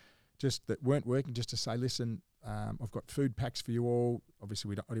just that weren't working, just to say, listen, I've got food packs for you all.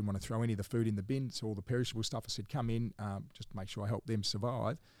 Obviously I didn't want to throw any of the food in the bin, so all the perishable stuff, I said, come in, just to make sure I help them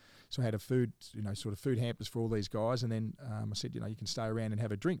survive. So I had food hampers for all these guys, and then I said, you can stay around and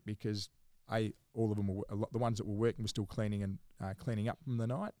have a drink, because all of them the ones that were working were still cleaning and cleaning up from the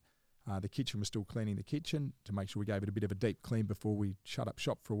night. The kitchen was still cleaning the kitchen to make sure we gave it a bit of a deep clean before we shut up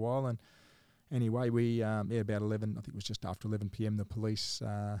shop for a while. And anyway, we about 11, I think it was just after 11 p.m. the police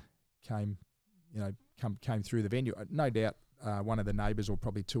came through the venue. No doubt one of the neighbours, or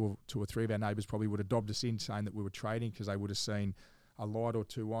probably two or three of our neighbours, probably would have dobbed us in saying that we were trading, because they would have seen a light or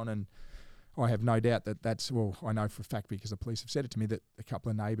two on. And I have no doubt I know for a fact, because the police have said it to me, that a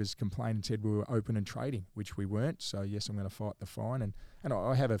couple of neighbours complained and said we were open and trading, which we weren't. So yes, I'm going to fight the fine. And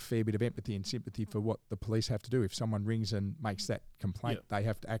I have a fair bit of empathy and sympathy for what the police have to do. If someone rings and makes that complaint, they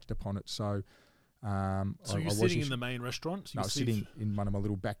have to act upon it. So you're sitting in the main restaurant? No, I was sitting in one of my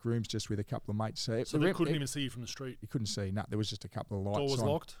little back rooms just with a couple of mates. So they couldn't even see you from the street? You couldn't see. No, there was just a couple of lights. Door was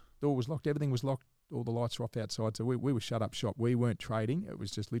locked? Door was locked. Everything was locked. All the lights were off outside. So we were shut up shop. We weren't trading. It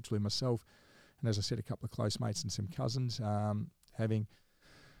was just literally myself and, as I said, a couple of close mates and some cousins having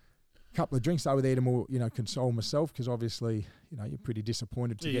a couple of drinks. They were there to more, console myself, because obviously, you're pretty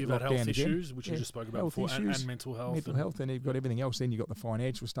disappointed to get locked down again. You've had health issues, which you just spoke about before, and mental health. Mental health, and you've got everything else. Then you've got the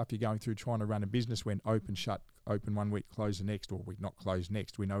financial stuff you're going through, trying to run a business when open, shut, open 1 week, close the next, or we not close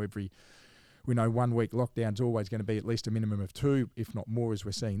next. We know 1 week lockdown's always going to be at least a minimum of 2, if not more, as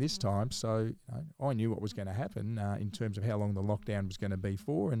we're seeing this time. So I knew what was going to happen in terms of how long the lockdown was going to be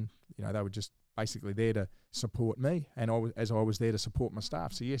for, and they were just basically there to support me, and I was there to support my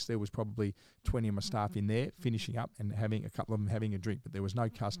staff. So yes, there was probably 20 of my staff in there finishing up and having a couple of them having a drink, but there was no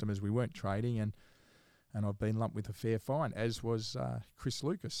customers. We weren't trading, and and I've been lumped with a fair fine, as was Chris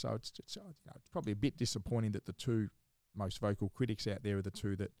Lucas. So it's probably a bit disappointing that the two most vocal critics out there are the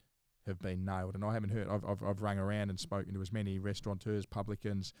two that have been nailed. And I haven't heard. I've rung around and spoken to as many restaurateurs,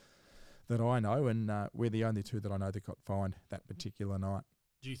 publicans that I know, and we're the only two that I know that got fined that particular night.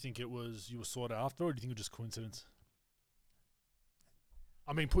 Do you think it was you were sought after, or do you think it was just coincidence?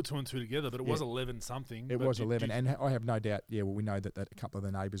 I mean, put two and two together, but it was 11 something. It was 11, and I have no doubt. Yeah, well, we know that a couple of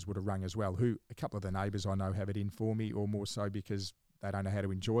the neighbours would have rung as well. A couple of the neighbours I know have it in for me, or more so because they don't know how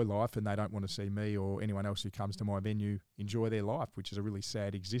to enjoy life, and they don't want to see me or anyone else who comes to my venue enjoy their life, which is a really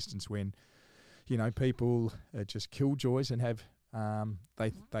sad existence when, people are just killjoys and have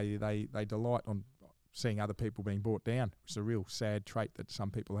they delight on seeing other people being brought down, which is a real sad trait that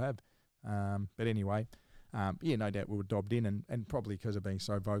some people have. But anyway. No doubt we were dobbed in, and probably because of being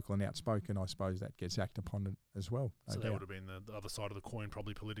so vocal and outspoken, I suppose that gets acted upon as well. So that would have been the other side of the coin,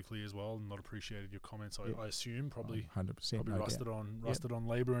 probably politically as well, and not appreciated your comments. I assume probably 100%. Probably rusted on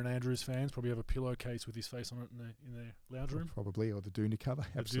Labour and Andrews fans. Probably have a pillowcase with his face on it in their lounge room. Probably, or the Doona cover.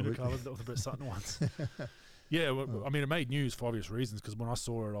 The Absolutely. Doona cover, that was the Brett Sutton ones. Yeah, well, I mean, it made news for obvious reasons, because when I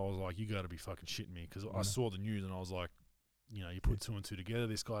saw it, I was like, you got to be fucking shitting me, because I saw the news and I was like, you put two and two together.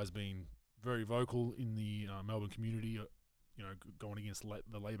 This guy's been very vocal in the Melbourne community, going against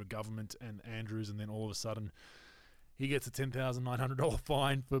the Labor government and Andrews, and then all of a sudden he gets a $10,900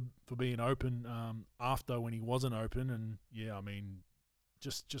 fine for being open after when he wasn't open, and I mean,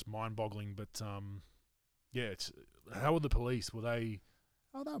 just mind-boggling. But it's how were the police? Were they?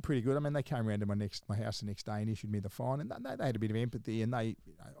 Oh, they were pretty good. I mean, they came around to my house the next day and issued me the fine, and they had a bit of empathy, and they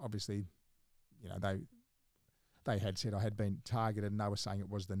obviously, they had said I had been targeted, and they were saying it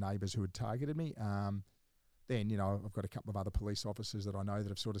was the neighbours who had targeted me. Then, I've got a couple of other police officers that I know that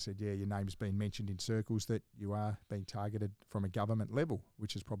have sort of said, your name's been mentioned in circles, that you are being targeted from a government level,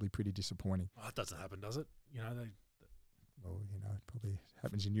 which is probably pretty disappointing. Oh, it doesn't happen, does it? Well, it probably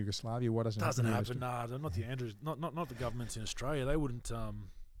happens in Yugoslavia. What doesn't happen? Nah, not the Andrews, not the governments in Australia. They wouldn't.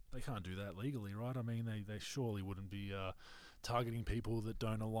 They can't do that legally, right? I mean, they surely wouldn't be targeting people that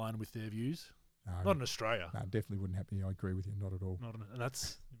don't align with their views. No, not in Australia. No, definitely wouldn't happen. I agree with you. Not at all. And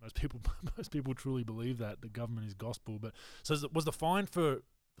that's most people truly believe that the government is gospel. But so was the fine for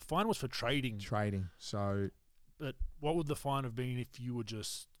trading? Trading. So, but what would the fine have been if you were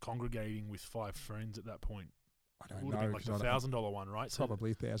just congregating with 5 friends at that point? I don't it would know. have been like the $1,000 one, right?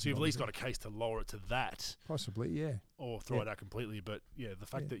 Probably $1,000. So you've at least got a case to lower it to that. Possibly, yeah. Or throw it out completely. But the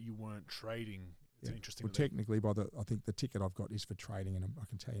fact that you weren't trading. It's interesting. Well, technically, I think the ticket I've got is for trading, and I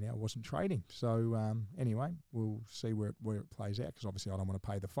can tell you now, I wasn't trading. So anyway, we'll see where it plays out, because obviously I don't want to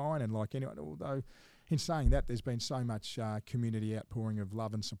pay the fine. And like anyone, although in saying that, there's been so much community outpouring of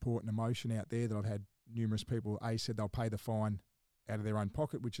love and support and emotion out there that I've had numerous people said they'll pay the fine out of their own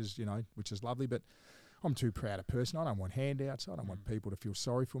pocket, which is lovely. But I'm too proud a person. I don't want handouts. I don't want people to feel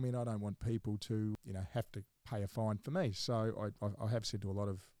sorry for me, and I don't want people to have to pay a fine for me. So I have said to a lot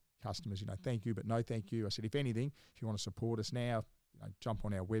of customers, thank you, but no thank you. I said, if anything, if you want to support us now, jump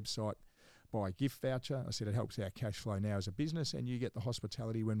on our website, buy a gift voucher. I said, it helps our cash flow now as a business, and you get the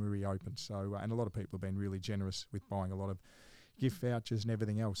hospitality when we reopen. So, and a lot of people have been really generous with buying a lot of gift vouchers and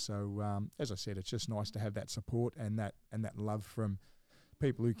everything else. So, as I said, it's just nice to have that support and that love from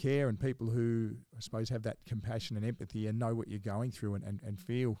people who care, and people who, I suppose, have that compassion and empathy and know what you're going through, and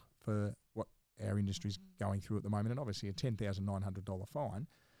feel for what our industry's going through at the moment. And obviously a $10,900 fine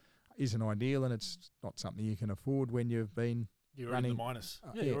isn't ideal, and it's not something you can afford when you've been running in the minus.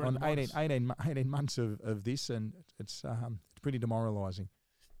 On 18 months of this, and it's pretty demoralising.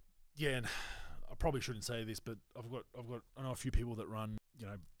 Yeah, and I probably shouldn't say this, but I know a few people that run,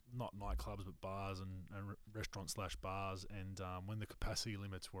 not nightclubs but bars and restaurants / bars, and when the capacity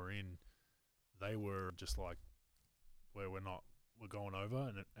limits were in, they were just like, we're going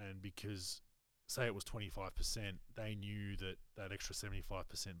over, and because say it was 25%, they knew that extra 75%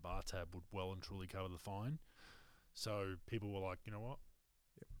 bar tab would well and truly cover the fine. So people were like, you know what?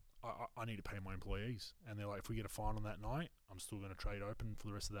 Yep. I need to pay my employees. And they're like, if we get a fine on that night, I'm still going to trade open for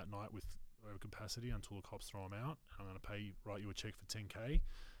the rest of that night with over capacity until the cops throw them out. I'm going to write you a check for $10,000,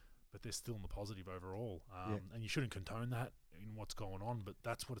 but they're still in the positive overall. And you shouldn't condone that in what's going on, but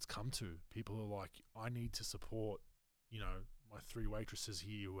that's what it's come to. People are like, I need to support, my 3 waitresses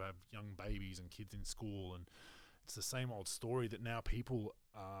here who have young babies and kids in school, and it's the same old story that now people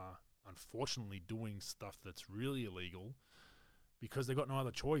are unfortunately doing stuff that's really illegal because they've got no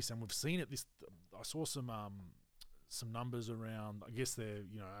other choice. And we've seen it. I saw some numbers around. I guess they're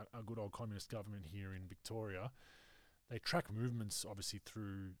a good old communist government here in Victoria. They track movements obviously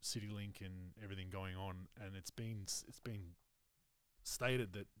through CityLink and everything going on, and it's been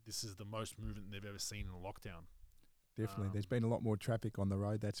stated that this is the most movement they've ever seen in a lockdown. Definitely. There's been a lot more traffic on the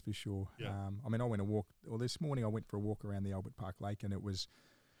road, that's for sure. Yeah. I mean, I went a walk, or this morning I went for a walk around the Albert Park Lake, and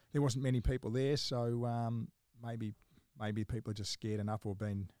there wasn't many people there, so maybe people are just scared enough or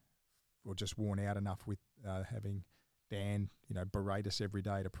just worn out enough with having Dan, berate us every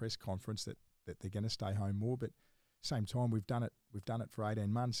day at a press conference that they're going to stay home more. But same time, we've done it for 18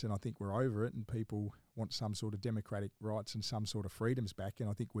 months, and I think we're over it, and people want some sort of democratic rights and some sort of freedoms back. And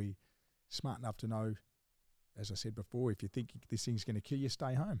I think we're smart enough to know, as I said before, if you think this thing's going to kill you,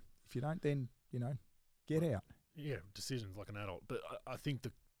 stay home. If you don't, then, get out. Yeah, decisions like an adult. But I think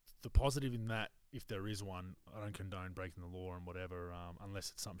the positive in that, if there is one, I don't condone breaking the law and whatever,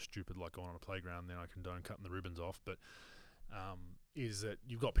 unless it's something stupid like going on a playground, then I condone cutting the ribbons off. But is that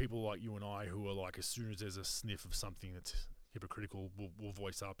you've got people like you and I who are like, as soon as there's a sniff of something that's hypocritical, we'll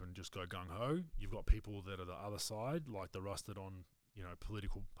voice up and just go gung-ho. You've got people that are the other side, like the rusted on,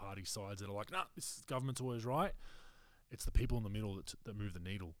 political party sides that are like, nah, this government's always right. It's the people in the middle that move the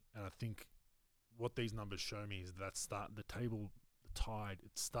needle. And I think what these numbers show me is that the tide,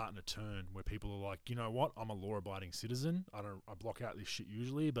 it's starting to turn where people are like, you know what, I'm a law-abiding citizen. I block out this shit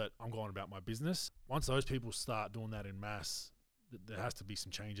usually, but I'm going about my business. Once those people start doing that in mass, there has to be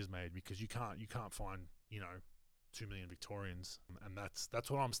some changes made, because you can't find 2 million Victorians, and that's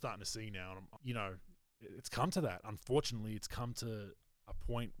what I'm starting to see now. And it's come to that. Unfortunately, it's come to a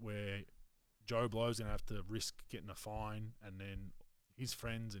point where Joe Blow's going to have to risk getting a fine, and then his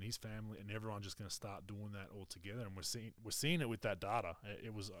friends and his family and everyone's just going to start doing that all together. And we're seeing it with that data.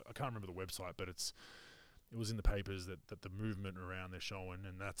 It was, I can't remember the website, but it was in the papers that the movement around they're showing,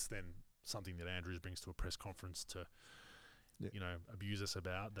 and that's then something that Andrews brings to a press conference to abuse us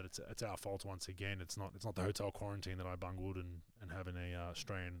about, that it's our fault once again. It's not the hotel quarantine that I bungled and having a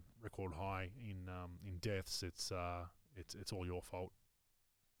Australian record high in deaths. It's all your fault.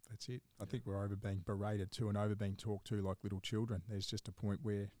 That's it. I think we're over being berated too, and over being talked to like little children. There's just a point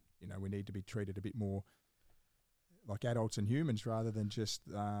where we need to be treated a bit more like adults and humans rather than just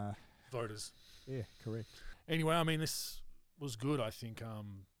voters. Yeah, correct. Anyway, I mean, this was good. I think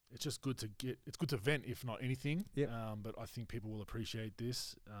it's just good to vent, if not anything. Yep. But I think people will appreciate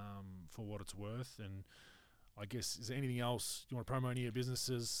this for what it's worth. And I guess, is there anything else you want to promote? Any of your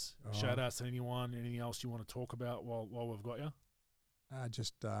businesses? Shout outs to anyone? Anything else you want to talk about while we've got you?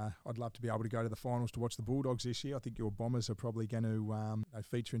 I'd love to be able to go to the finals to watch the Bulldogs this year. I think your Bombers are probably going to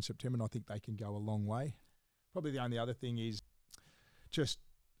feature in September, and I think they can go a long way. Probably the only other thing is just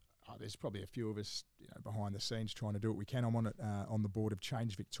there's probably a few of us behind the scenes trying to do what we can. I'm on the board of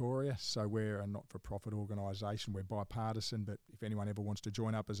Change Victoria, so we're a not-for-profit organisation. We're bipartisan, but if anyone ever wants to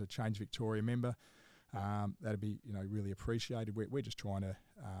join up as a Change Victoria member, that'd be really appreciated. We're just trying to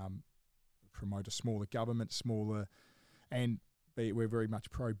promote a smaller government, and we're very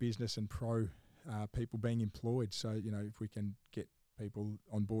much pro-business and pro people being employed. So, if we can get people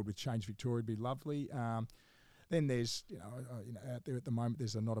on board with Change Victoria, it'd be lovely. Then there's, out there at the moment,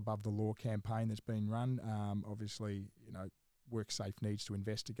 there's a Not Above the Law campaign that's been run. Obviously, WorkSafe needs to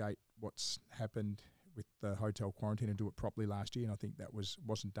investigate what's happened with the hotel quarantine and do it properly last year. And I think that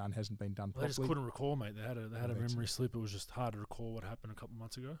wasn't done, hasn't been done properly. They just couldn't recall, mate. They had a memory slip. It was just hard to recall what happened a couple of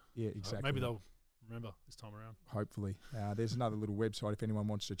months ago. Yeah, exactly. Maybe they'll remember this time around. Hopefully. There's another little website if anyone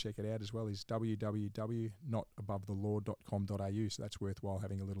wants to check it out as well, is www.notabovethelaw.com.au. So that's worthwhile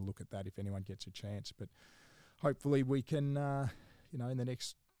having a little look at that if anyone gets a chance. But hopefully we can, in the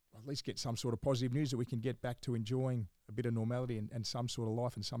next, at least get some sort of positive news that we can get back to enjoying a bit of normality and some sort of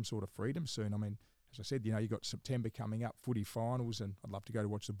life and some sort of freedom soon. I mean, as I said, you've got September coming up, footy finals, and I'd love to go to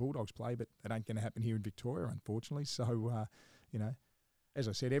watch the Bulldogs play, but that ain't going to happen here in Victoria, unfortunately. So, as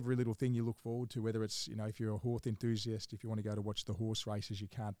I said, every little thing you look forward to, whether it's, if you're a horse enthusiast, if you want to go to watch the horse races, you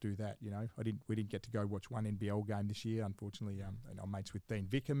can't do that. We didn't get to go watch one NBL game this year, unfortunately. I'm mates with Dean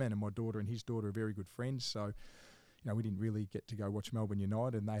Vickerman, and my daughter and his daughter are very good friends. So, we didn't really get to go watch Melbourne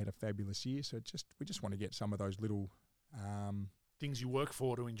United, and they had a fabulous year. So we just want to get some of those little things you work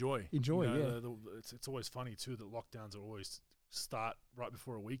for to enjoy. It's always funny too that lockdowns are always start right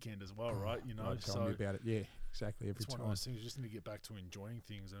before a weekend as well, right? Tell me about it. Yeah, exactly. Every it's time. One of those things. You just need to get back to enjoying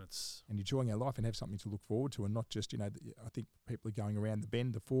things, and enjoying our life and have something to look forward to, and not just I think people are going around the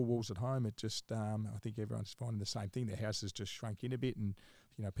bend, the four walls at home. It just I think everyone's finding the same thing. Their houses just shrunk in a bit, and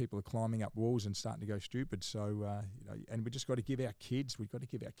people are climbing up walls and starting to go stupid. So and we just got to give our kids. We've got to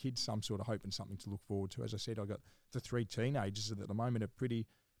give our kids some sort of hope and something to look forward to. As I said, I got the 3 teenagers that at the moment are pretty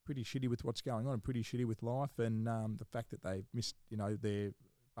shitty with what's going on and pretty shitty with life, and the fact that they've missed their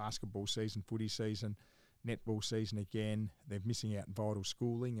basketball season, footy season, netball season again. They're missing out on vital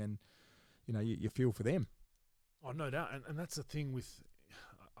schooling, and you feel for them. Oh, no doubt. And that's the thing with,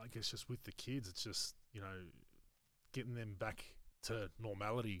 I guess, just with the kids. It's just, getting them back to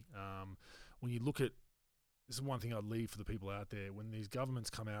normality. When you look at, this is one thing I'd leave for the people out there. When these governments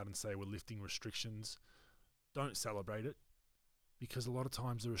come out and say we're lifting restrictions, don't celebrate it, because a lot of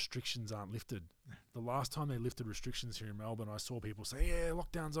times the restrictions aren't lifted. The last time they lifted restrictions here in Melbourne, I saw people say, yeah,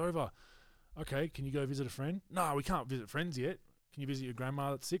 lockdown's over. Okay, can you go visit a friend? No, we can't visit friends yet. Can you visit your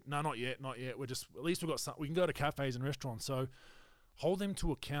grandma that's sick? No, not yet. We're just, at least we've got some, we can go to cafes and restaurants. So hold them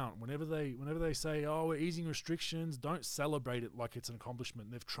to account. Whenever they say, oh, we're easing restrictions, don't celebrate it like it's an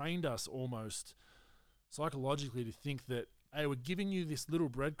accomplishment. They've trained us almost psychologically to think that, hey, we're giving you this little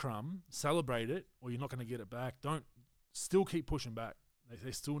breadcrumb, celebrate it, or you're not going to get it back. Don't, still keep pushing back.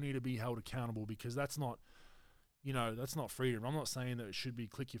 They still need to be held accountable, because that's not, that's not freedom. I'm not saying that it should be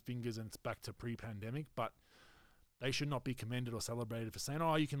click your fingers and it's back to pre-pandemic, but they should not be commended or celebrated for saying,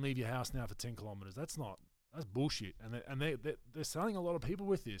 oh, you can leave your house now for 10 kilometres. That's bullshit. And they're selling a lot of people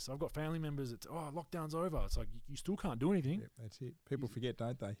with this. I've got family members that, oh, lockdown's over. It's like, you still can't do anything. Yep, that's it. People forget,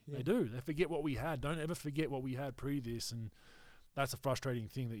 don't they? Yeah. They do. They forget what we had. Don't ever forget what we had pre this. And that's a frustrating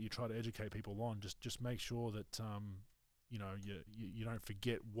thing that you try to educate people on. Just make sure that, you don't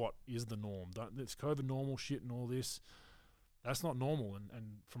forget what is the norm. This COVID normal shit and all this, that's not normal.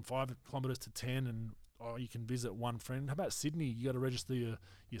 And from 5 kilometres to 10, and you can visit one friend. How about Sydney? You got to register your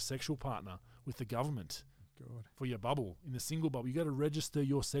sexual partner with the government. God. For your bubble, in the single bubble, you got to register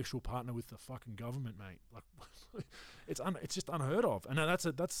your sexual partner with the fucking government, mate. Like, it's just unheard of. And that's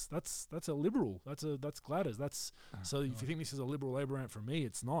a liberal. That's Gladys. So if you think this is a liberal Labor rant from me,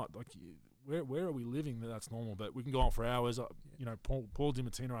 it's not. Like, where are we living that's normal? But we can go on for hours. Paul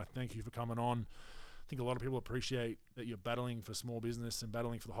DiMattina, I thank you for coming on. I think a lot of people appreciate that you're battling for small business and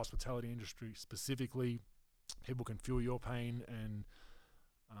battling for the hospitality industry specifically. People can feel your pain, and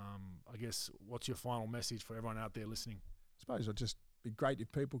I guess, what's your final message for everyone out there listening? I suppose it'd just be great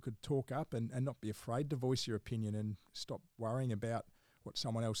if people could talk up and not be afraid to voice your opinion, and stop worrying about what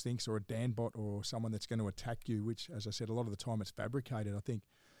someone else thinks, or a Dan bot, or someone that's going to attack you, which, as I said, a lot of the time it's fabricated. I think,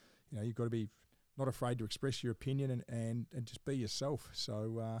 you've got to be not afraid to express your opinion and just be yourself.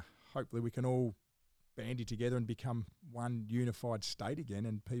 So hopefully we can all bandy together and become one unified state again,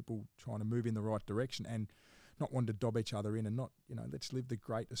 and people trying to move in the right direction, and not wanting to dob each other in, and not, let's live the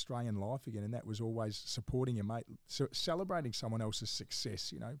great Australian life again. And that was always supporting your mate, so celebrating someone else's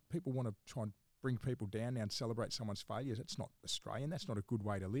success. People want to try and bring people down now and celebrate someone's failures. That's not Australian. That's not a good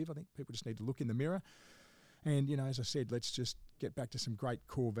way to live. I think people just need to look in the mirror and, as I said, let's just get back to some great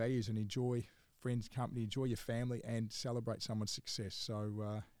core values and enjoy friends, company, enjoy your family, and celebrate someone's success.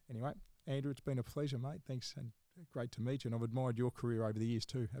 So anyway, Andrew, it's been a pleasure, mate. Thanks, and great to meet you. And I've admired your career over the years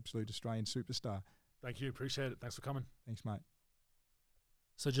too. Absolute Australian superstar. Thank you. Appreciate it. Thanks for coming. Thanks, mate.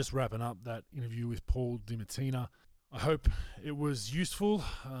 So just wrapping up that interview with Paul DiMattina. I hope it was useful.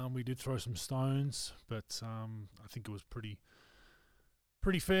 We did throw some stones, but I think it was pretty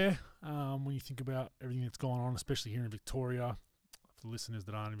fair when you think about everything that's going on, especially here in Victoria. For the listeners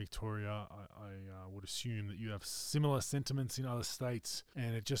that aren't in Victoria, I would assume that you have similar sentiments in other states,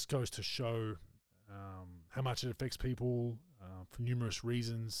 and it just goes to show how much it affects people for numerous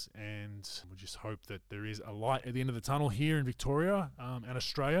reasons, and we just hope that there is a light at the end of the tunnel here in Victoria and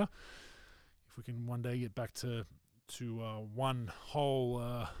Australia. If we can one day get back to one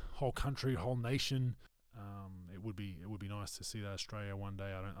whole country, whole nation, it would be nice to see that Australia one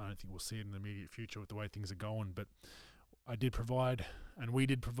day. I don't think we'll see it in the immediate future with the way things are going, but we did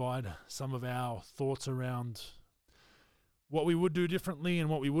provide some of our thoughts around what we would do differently and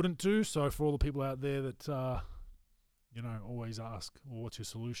what we wouldn't do. So for all the people out there that always ask, well, what's your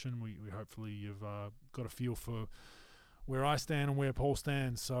solution? We hopefully you've got a feel for where I stand and where Paul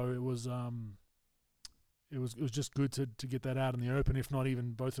stands. So it was just good to get that out in the open, if not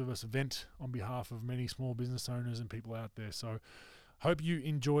even both of us vent on behalf of many small business owners and people out there. So hope you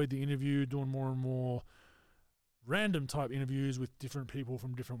enjoyed the interview, doing more and more random type interviews with different people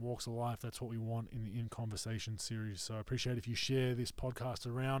from different walks of life. That's what we want in the In Conversation series. So I appreciate if you share this podcast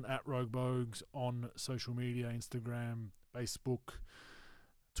around at Rogue Bogues on social media, Instagram, Facebook,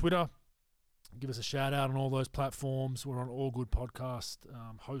 Twitter. Give us a shout out on all those platforms. We're on all good podcast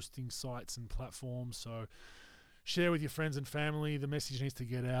hosting sites and platforms. So share with your friends and family. The message needs to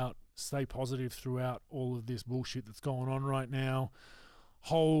get out. Stay positive throughout all of this bullshit that's going on right now.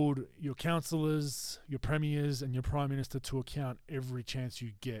 Hold your councillors, your premiers, and your prime minister to account every chance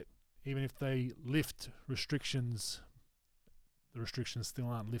you get. Even if they lift restrictions, the restrictions still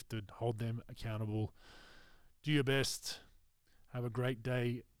aren't lifted. Hold them accountable. Do your best. Have a great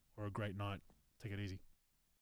day or a great night. Take it easy.